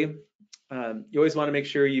for a day, you always want to make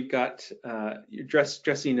sure you've got your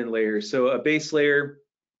dressing in layers. So a base layer,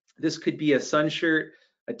 this could be a sun shirt,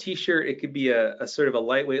 a t-shirt, it could be a sort of a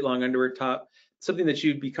lightweight long underwear top, something that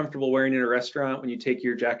you'd be comfortable wearing in a restaurant when you take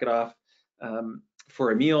your jacket off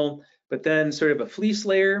for a meal. But then sort of a fleece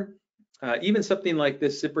layer, even something like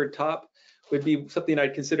this zippered top would be something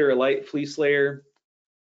I'd consider a light fleece layer.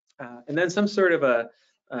 And then some sort of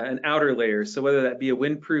an outer layer. So whether that be a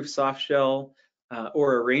windproof soft shell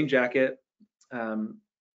or a rain jacket,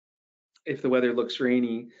 if the weather looks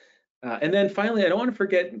rainy. And then finally, I don't want to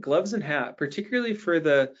forget gloves and hat, particularly for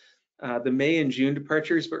the May and June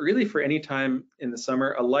departures, but really for any time in the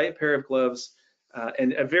summer, a light pair of gloves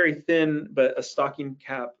and a very thin but a stocking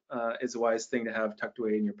cap is a wise thing to have tucked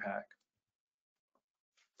away in your pack.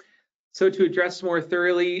 So to address more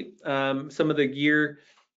thoroughly some of the gear,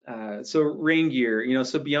 so rain gear, you know,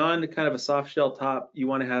 so beyond kind of a soft shell top, you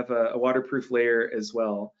want to have a waterproof layer as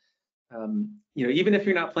well. You know, even if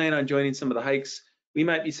you're not planning on joining some of the hikes, we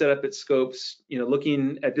might be set up at scopes, you know,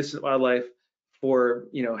 looking at distant wildlife for,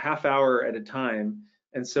 you know, half hour at a time.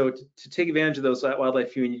 And so to take advantage of those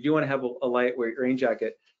wildlife viewing, you do want to have a lightweight rain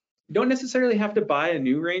jacket. You don't necessarily have to buy a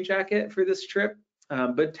new rain jacket for this trip,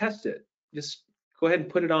 but test it. Just go ahead and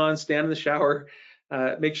put it on, stand in the shower,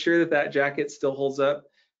 make sure that jacket still holds up.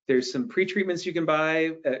 There's some pre-treatments you can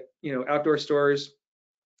buy at, you know, outdoor stores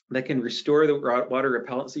that can restore the water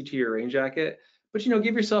repellency to your rain jacket. But, you know,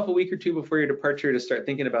 give yourself a week or two before your departure to start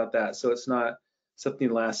thinking about that, so it's not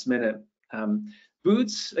something last minute.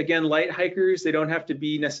 Boots, again, light hikers, they don't have to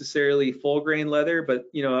be necessarily full grain leather, but,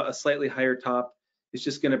 you know, a slightly higher top is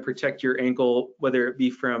just going to protect your ankle, whether it be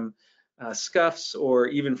from scuffs or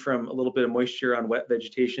even from a little bit of moisture on wet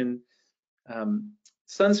vegetation.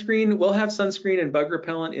 Sunscreen, we'll have sunscreen and bug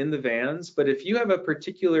repellent in the vans, but if you have a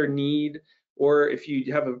particular need, or if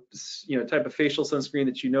you have a, you know, type of facial sunscreen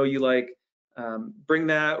that you know you like, bring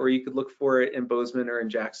that, or you could look for it in Bozeman or in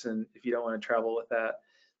Jackson if you don't want to travel with that.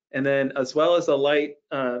 And then as well as a light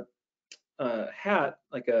hat,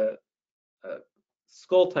 like a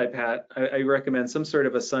skull type hat, I recommend some sort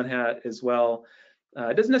of a sun hat as well.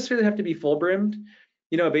 It doesn't necessarily have to be full brimmed.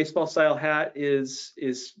 You know, a baseball style hat is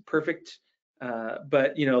perfect,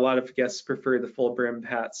 but, you know, a lot of guests prefer the full brimmed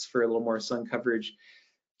hats for a little more sun coverage.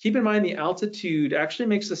 Keep in mind the altitude actually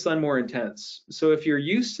makes the sun more intense. So if you're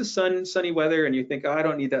used to sunny weather and you think, oh, I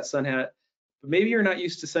don't need that sun hat, but maybe you're not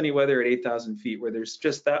used to sunny weather at 8,000 feet where there's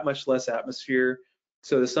just that much less atmosphere.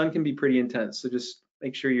 So the sun can be pretty intense. So just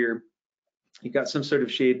make sure you've got some sort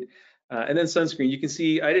of shade. And then sunscreen. You can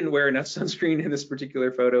see I didn't wear enough sunscreen in this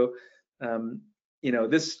particular photo.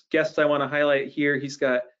 This guest I want to highlight here, he's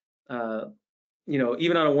got,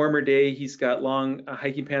 even on a warmer day, he's got long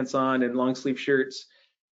hiking pants on and long sleeve shirts.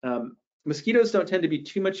 Mosquitoes don't tend to be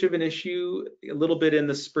too much of an issue, a little bit in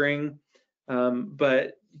the spring,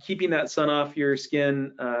 but keeping that sun off your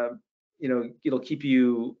skin, it'll keep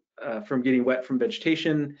you from getting wet from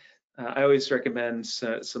vegetation. I always recommend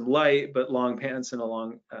some light but long pants and a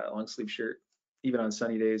long sleeve shirt, even on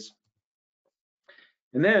sunny days.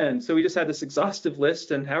 And then, so we just had this exhaustive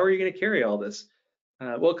list, and how are you going to carry all this?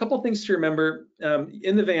 Well, a couple things to remember.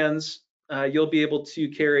 In the vans, you'll be able to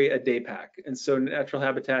carry a day pack. And so Natural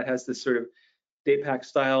Habitat has this sort of day pack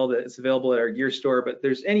style that's available at our gear store, but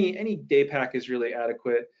there's any day pack is really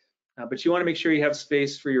adequate. But you want to make sure you have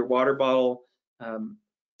space for your water bottle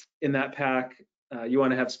in that pack. You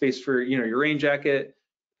want to have space for your rain jacket,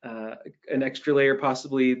 an extra layer,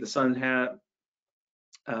 possibly the sun hat.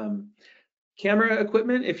 Camera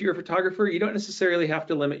equipment, if you're a photographer, you don't necessarily have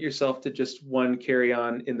to limit yourself to just one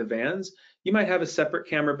carry-on in the vans. You might have a separate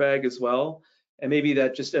camera bag as well, and maybe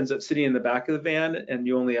that just ends up sitting in the back of the van and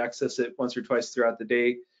you only access it once or twice throughout the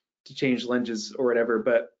day to change lenses or whatever.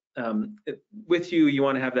 But with you, you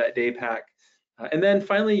want to have that day pack. And then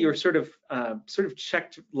finally, your sort of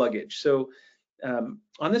checked luggage. So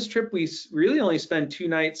on this trip, we really only spend 2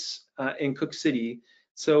 nights in Cook City.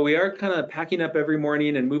 So we are kind of packing up every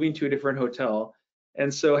morning and moving to a different hotel.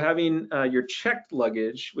 And so having your checked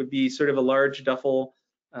luggage would be sort of a large duffel.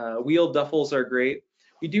 Wheeled duffels are great.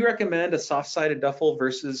 We do recommend a soft-sided duffel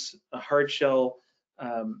versus a hard shell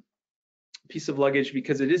piece of luggage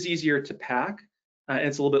because it is easier to pack and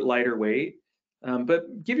it's a little bit lighter weight.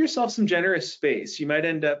 But give yourself some generous space. You might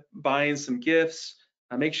end up buying some gifts.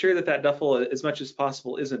 Make sure that duffel, as much as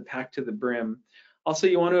possible, isn't packed to the brim. Also,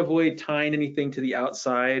 you want to avoid tying anything to the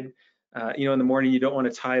outside. In the morning, you don't want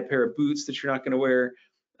to tie a pair of boots that you're not going to wear.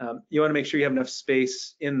 You want to make sure you have enough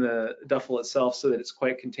space in the duffel itself so that it's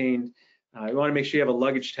quite contained. You want to make sure you have a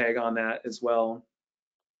luggage tag on that as well.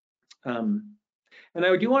 And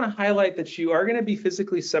I do want to highlight that you are going to be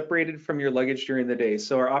physically separated from your luggage during the day.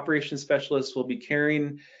 So our operations specialists will be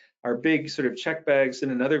carrying our big sort of check bags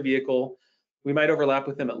in another vehicle. We might overlap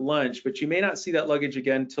with them at lunch, but you may not see that luggage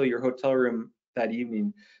again until your hotel room that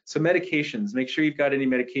evening. So medications, make sure you've got any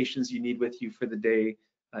medications you need with you for the day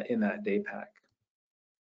in that day pack.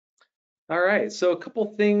 All right, so a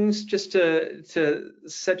couple things just to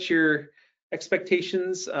set your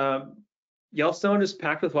expectations. Yellowstone is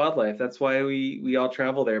packed with wildlife. That's why we all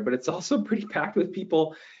travel there, but it's also pretty packed with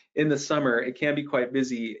people in the summer. It can be quite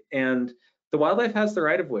busy, and the wildlife has the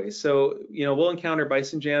right of way. So, we'll encounter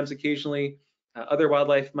bison jams occasionally. Other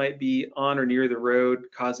wildlife might be on or near the road,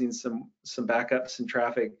 causing some backups in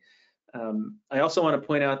traffic. I also want to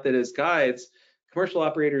point out that as guides, commercial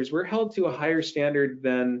operators, we're held to a higher standard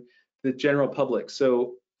than the general public.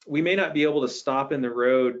 So we may not be able to stop in the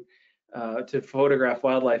road to photograph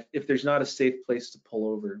wildlife if there's not a safe place to pull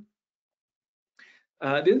over. The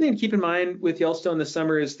other thing to keep in mind with Yellowstone this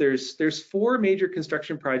summer is there's 4 major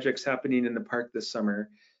construction projects happening in the park this summer.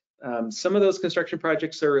 Some of those construction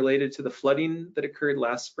projects are related to the flooding that occurred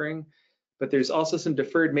last spring, but there's also some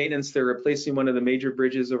deferred maintenance. They're replacing one of the major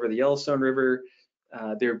bridges over the Yellowstone River.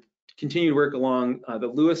 They're continuing work along the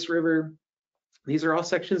Lewis River. These are all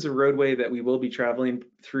sections of roadway that we will be traveling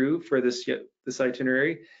through for this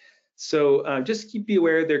itinerary. So just be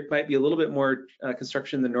aware there might be a little bit more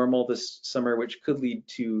construction than normal this summer, which could lead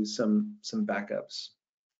to some backups.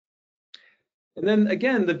 And then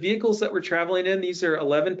again, the vehicles that we're traveling in, these are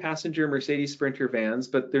 11 passenger Mercedes Sprinter vans,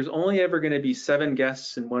 but there's only ever going to be 7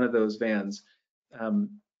 guests in one of those vans.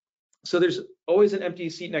 So there's always an empty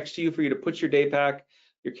seat next to you for you to put your day pack,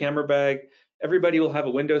 your camera bag. Everybody will have a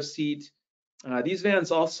window seat. These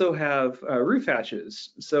vans also have roof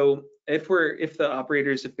hatches. So if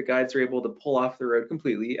the guides are able to pull off the road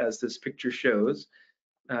completely, as this picture shows,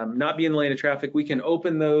 not be in the lane of traffic, we can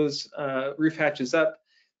open those roof hatches up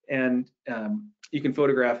and you can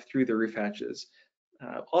photograph through the roof hatches.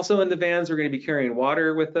 Also in the vans, we're going to be carrying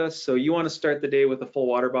water with us. So you want to start the day with a full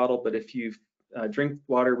water bottle, but if you drink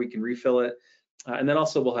water, we can refill it. And then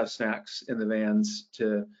also we'll have snacks in the vans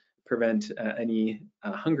to prevent any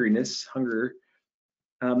hunger.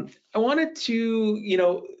 I wanted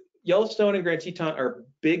to, Yellowstone and Grand Teton are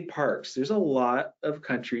big parks. There's a lot of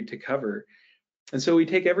country to cover. And so we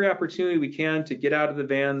take every opportunity we can to get out of the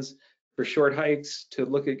vans for short hikes, to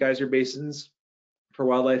look at geyser basins, for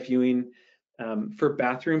wildlife viewing, for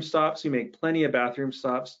bathroom stops. We make plenty of bathroom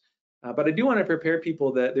stops. But I do want to prepare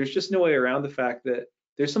people that there's just no way around the fact that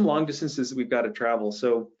there's some long distances that we've got to travel.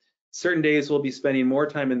 So certain days we'll be spending more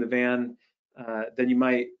time in the van than you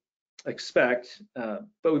might expect,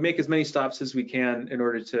 but we make as many stops as we can in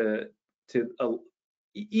order to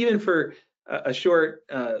even for a short,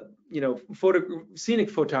 scenic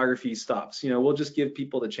photography stops. We'll just give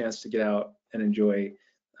people the chance to get out and enjoy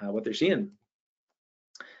what they're seeing.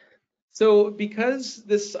 So because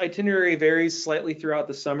this itinerary varies slightly throughout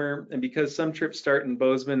the summer, and because some trips start in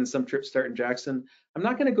Bozeman and some trips start in Jackson, I'm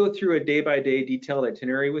not going to go through a day-by-day detailed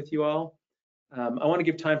itinerary with you all. I want to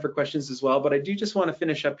give time for questions as well, but I do just want to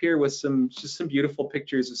finish up here with some beautiful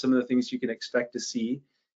pictures of some of the things you can expect to see.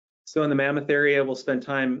 So in the Mammoth area, we'll spend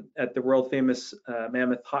time at the world famous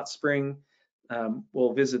Mammoth Hot Spring.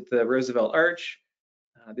 We'll visit the Roosevelt Arch.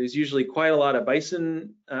 There's usually quite a lot of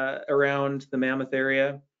bison around the Mammoth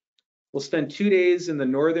area. We'll spend 2 days in the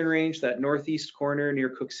northern range, that northeast corner near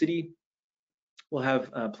Cook City. We'll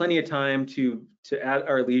have plenty of time to at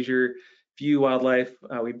our leisure view wildlife.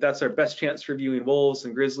 That's our best chance for viewing wolves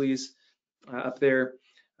and grizzlies up there.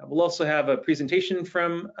 We'll also have a presentation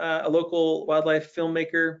from a local wildlife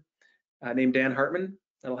filmmaker named Dan Hartman.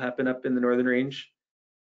 That'll happen up in the northern range.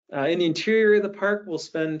 In the interior of the park, we'll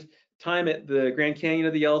spend time at the Grand Canyon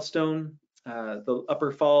of the Yellowstone, the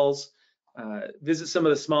Upper Falls, visit some of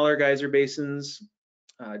the smaller geyser basins,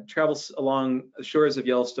 travel along the shores of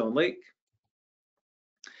Yellowstone Lake.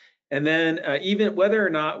 And then even whether or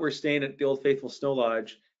not we're staying at the Old Faithful Snow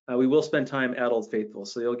Lodge, we will spend time at Old Faithful.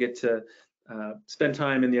 So you'll get to spend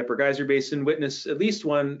time in the Upper Geyser Basin, witness at least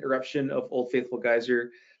one eruption of Old Faithful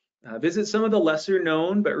Geyser, visit some of the lesser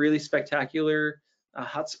known but really spectacular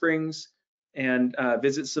hot springs, and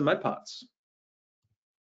visit some mud pots.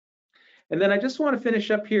 And then I just want to finish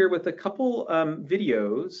up here with a couple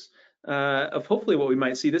videos of hopefully what we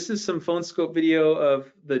might see. This is some phone scope video of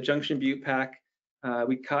the Junction Butte Pack.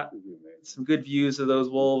 We caught some good views of those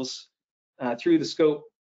wolves through the scope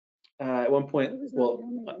at one point, well,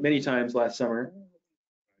 many times last summer.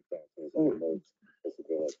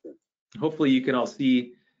 Hopefully you can all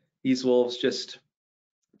see these wolves just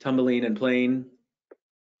tumbling and playing.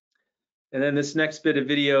 And then this next bit of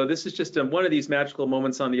video, this is just one of these magical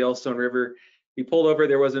moments on the Yellowstone River. We pulled over,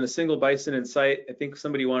 there wasn't a single bison in sight. I think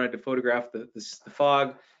somebody wanted to photograph the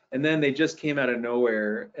fog, and then they just came out of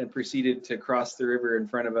nowhere and proceeded to cross the river in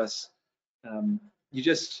front of us.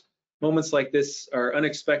 Moments like this are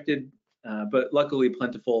unexpected, but luckily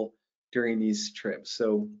plentiful during these trips.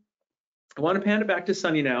 So I want to hand it back to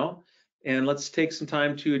Sunny now, and let's take some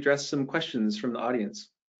time to address some questions from the audience.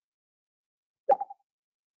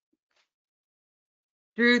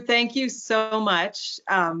 Drew, thank you so much.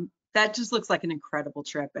 That just looks like an incredible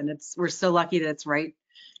trip, and we're so lucky that it's right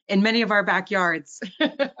in many of our backyards.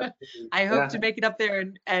 I hope to make it up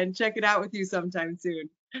there and check it out with you sometime soon.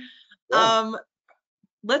 Yeah.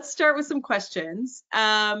 Let's start with some questions.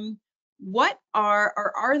 What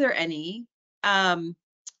are there any,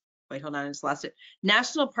 wait, hold on, I just lost it.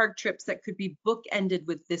 National park trips that could be bookended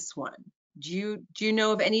with this one? Do you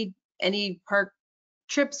know of any park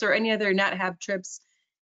trips or any other NatHab trips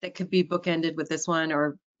that could be bookended with this one,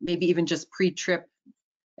 or maybe even just pre-trip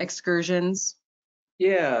excursions?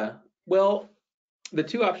 Yeah, well, the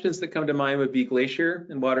two options that come to mind would be Glacier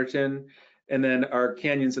in Waterton, and then our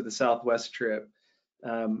Canyons of the Southwest trip.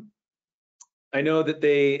 I know that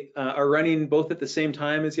they are running both at the same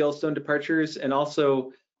time as Yellowstone departures, and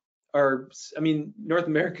also North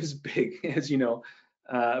America's big, as you know,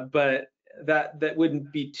 but that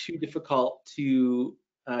wouldn't be too difficult to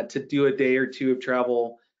do a day or two of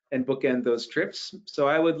travel and bookend those trips. So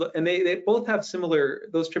I would, and they both have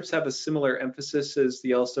those trips have a similar emphasis as the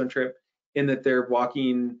Yellowstone trip in that they're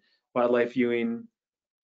walking, wildlife viewing,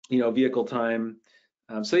 vehicle time.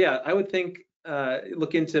 So yeah, I would think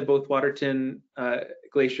look into both Waterton,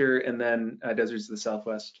 Glacier, and then Deserts of the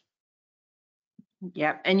Southwest.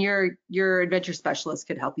 Yeah, and your adventure specialist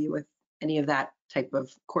could help you with any of that type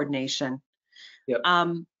of coordination. Yep.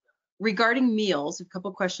 Regarding meals, a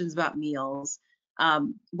couple questions about meals.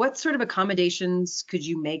 What sort of accommodations could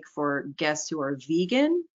you make for guests who are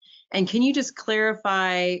vegan? And can you just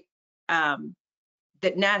clarify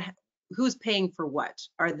who's paying for what?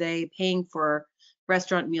 Are they paying for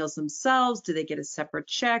restaurant meals themselves? Do they get a separate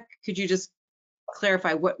check? Could you just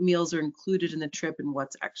clarify what meals are included in the trip and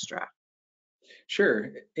what's extra?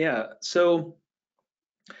 Sure, yeah. So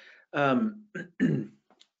and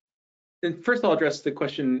first I'll address the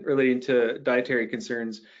question relating to dietary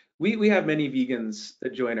concerns. We have many vegans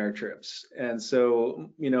that join our trips. And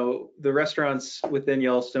so, the restaurants within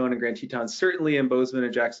Yellowstone and Grand Teton, certainly in Bozeman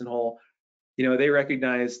and Jackson Hole, they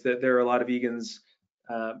recognize that there are a lot of vegans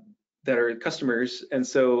that are customers, and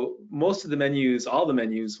so most of the menus, all the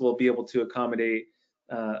menus, will be able to accommodate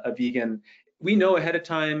a vegan. We know ahead of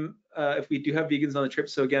time if we do have vegans on the trip.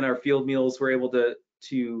 So again, our field meals we're able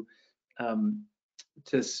to um,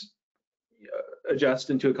 adjust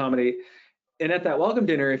and to accommodate. And at that welcome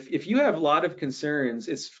dinner, if you have a lot of concerns,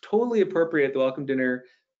 it's totally appropriate at the welcome dinner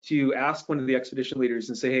to ask one of the expedition leaders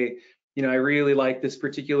and say, hey, I really like this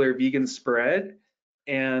particular vegan spread,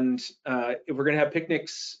 and if we're going to have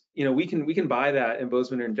picnics, we can buy that in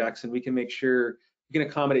Bozeman and Jackson. We can make sure we can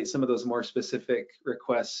accommodate some of those more specific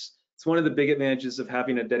requests. It's one of the big advantages of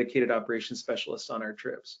having a dedicated operations specialist on our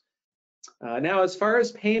trips. Now, as far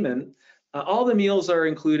as payment, all the meals are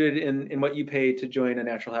included in what you pay to join a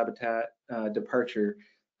natural habitat departure.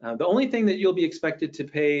 The only thing that you'll be expected to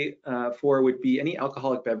pay for would be any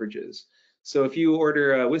alcoholic beverages. So if you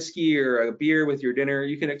order a whiskey or a beer with your dinner,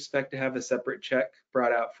 you can expect to have a separate check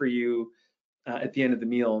brought out for you at the end of the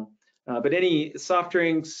meal. But any soft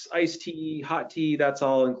drinks, iced tea, hot tea, that's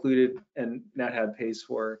all included and NatHab pays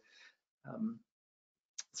for.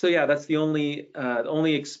 So yeah, that's the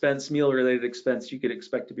only expense, meal-related expense you could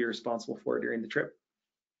expect to be responsible for during the trip.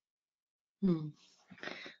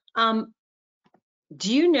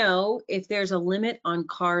 Do you know if there's a limit on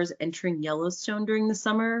cars entering Yellowstone during the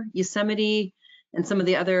summer? Yosemite and some of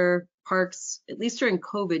the other parks, at least during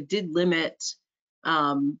COVID, did limit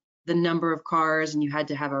the number of cars, and you had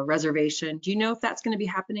to have a reservation. Do you know if that's going to be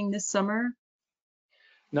happening this summer?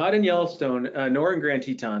 Not in Yellowstone, nor in Grand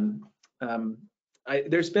Teton.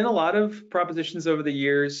 There's been a lot of propositions over the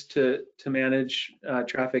years to manage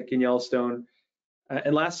traffic in Yellowstone.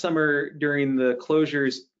 And last summer, during the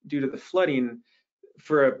closures due to the flooding,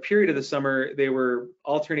 for a period of the summer, they were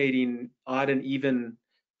alternating odd and even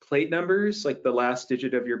plate numbers, like the last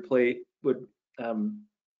digit of your plate would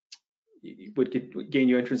gain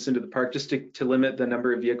you entrance into the park, just to limit the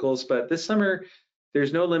number of vehicles. But this summer,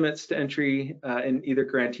 there's no limits to entry in either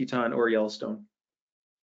Grand Teton or Yellowstone.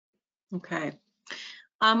 Okay.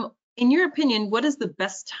 In your opinion, what is the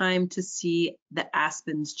best time to see the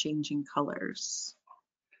aspens changing colors?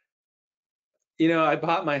 I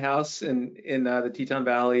bought my house in the Teton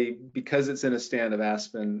Valley because it's in a stand of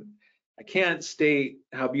aspen. I can't state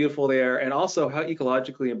how beautiful they are, and also how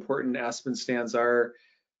ecologically important aspen stands are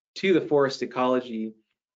to the forest ecology.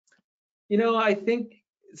 I think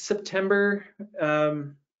September,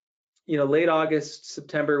 late August,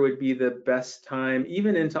 September would be the best time,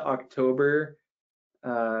 even into October.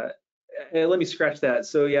 Let me scratch that.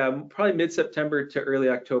 So yeah, probably mid-September to early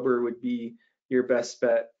October would be your best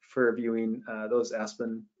bet for viewing those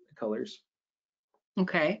aspen colors.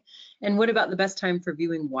 Okay. And what about the best time for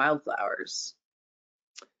viewing wildflowers?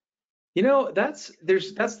 That's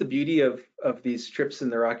the beauty of these trips in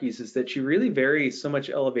the Rockies, is that you really vary so much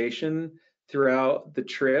elevation throughout the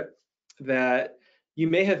trip that you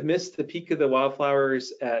may have missed the peak of the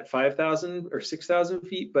wildflowers at 5,000 or 6,000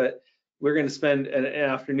 feet, but we're going to spend an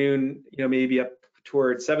afternoon, maybe up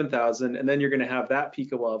towards 7,000, and then you're going to have that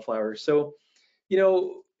peak of wildflowers. So,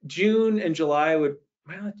 June and July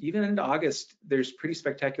even into August, there's pretty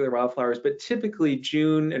spectacular wildflowers, but typically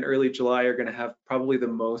June and early July are going to have probably the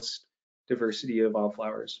most diversity of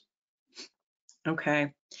wildflowers.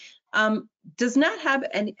 Okay. Does not have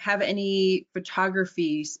any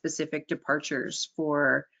photography specific departures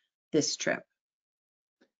for this trip?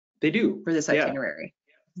 They do. For this itinerary?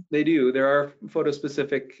 Yeah, they do. There are photo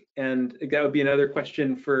specific, and that would be another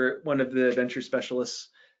question for one of the adventure specialists.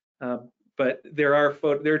 But there's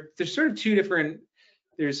sort of two different,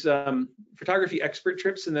 there's photography expert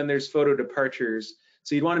trips, and then there's photo departures.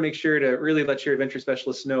 So you'd want to make sure to really let your adventure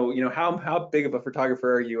specialist know, how big of a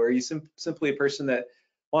photographer are you? Are you simply a person that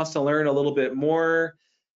wants to learn a little bit more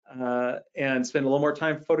and spend a little more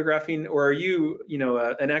time photographing, or are you,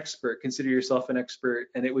 an expert? Consider yourself an expert,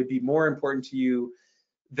 and it would be more important to you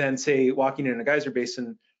than, say, walking in a geyser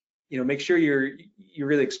basin. Make sure you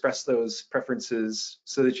really express those preferences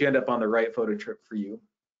so that you end up on the right photo trip for you.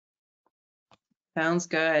 Sounds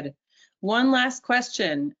good. One last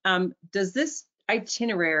question. Does this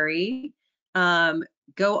itinerary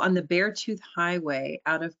go on the Beartooth Highway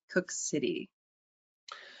out of Cook City?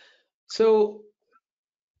 So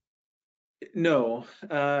no,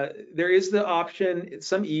 there is the option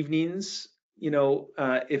some evenings,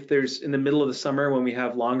 if there's in the middle of the summer when we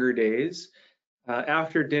have longer days,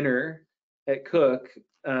 after dinner at Cook,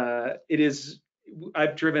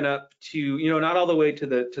 I've driven up to, not all the way to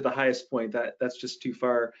the highest point, that's just too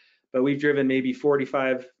far, but we've driven maybe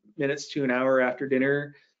 45 minutes to an hour after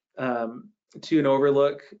dinner to an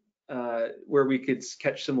overlook where we could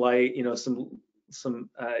catch some light, some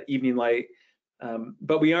evening light,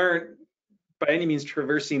 but we aren't by any means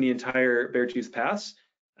traversing the entire Beartooth Pass.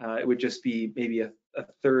 It would just be maybe a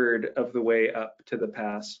third of the way up to the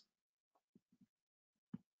pass.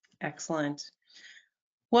 Excellent.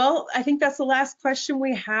 Well, I think that's the last question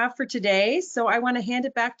we have for today. So I want to hand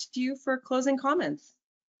it back to you for closing comments.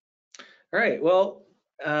 All right. Well,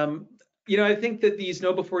 I think that these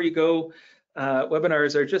Know Before You Go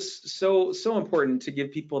webinars are just so important to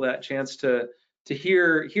give people that chance to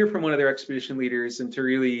hear from one of their expedition leaders and to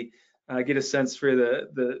really get a sense for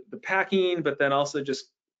the packing, but then also just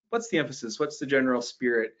what's the emphasis, what's the general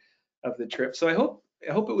spirit of the trip. So I hope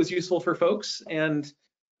it was useful for folks. And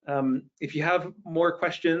if you have more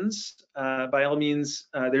questions, by all means,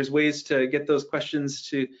 there's ways to get those questions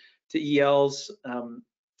to ELs.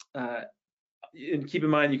 And keep in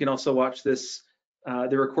mind, you can also watch this,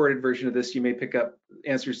 the recorded version of this. You may pick up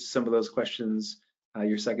answers to some of those questions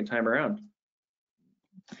your second time around.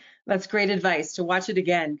 That's great advice, to watch it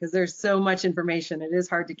again, because there's so much information. It is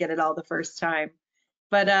hard to get it all the first time.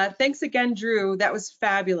 But thanks again, Drew. That was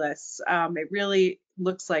fabulous. It really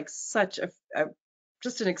looks like such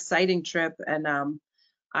just an exciting trip, and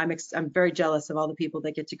I'm very jealous of all the people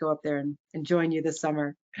that get to go up there and join you this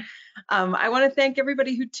summer. I want to thank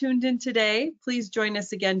everybody who tuned in today. Please join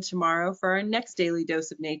us again tomorrow for our next Daily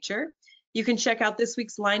Dose of Nature. You can check out this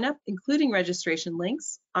week's lineup, including registration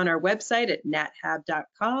links, on our website at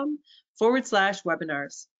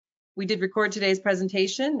nathab.com/webinars. We did record today's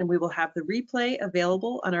presentation, and we will have the replay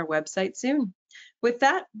available on our website soon. With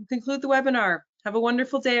that, we'll conclude the webinar. Have a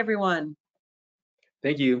wonderful day, everyone.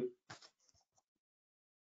 Thank you.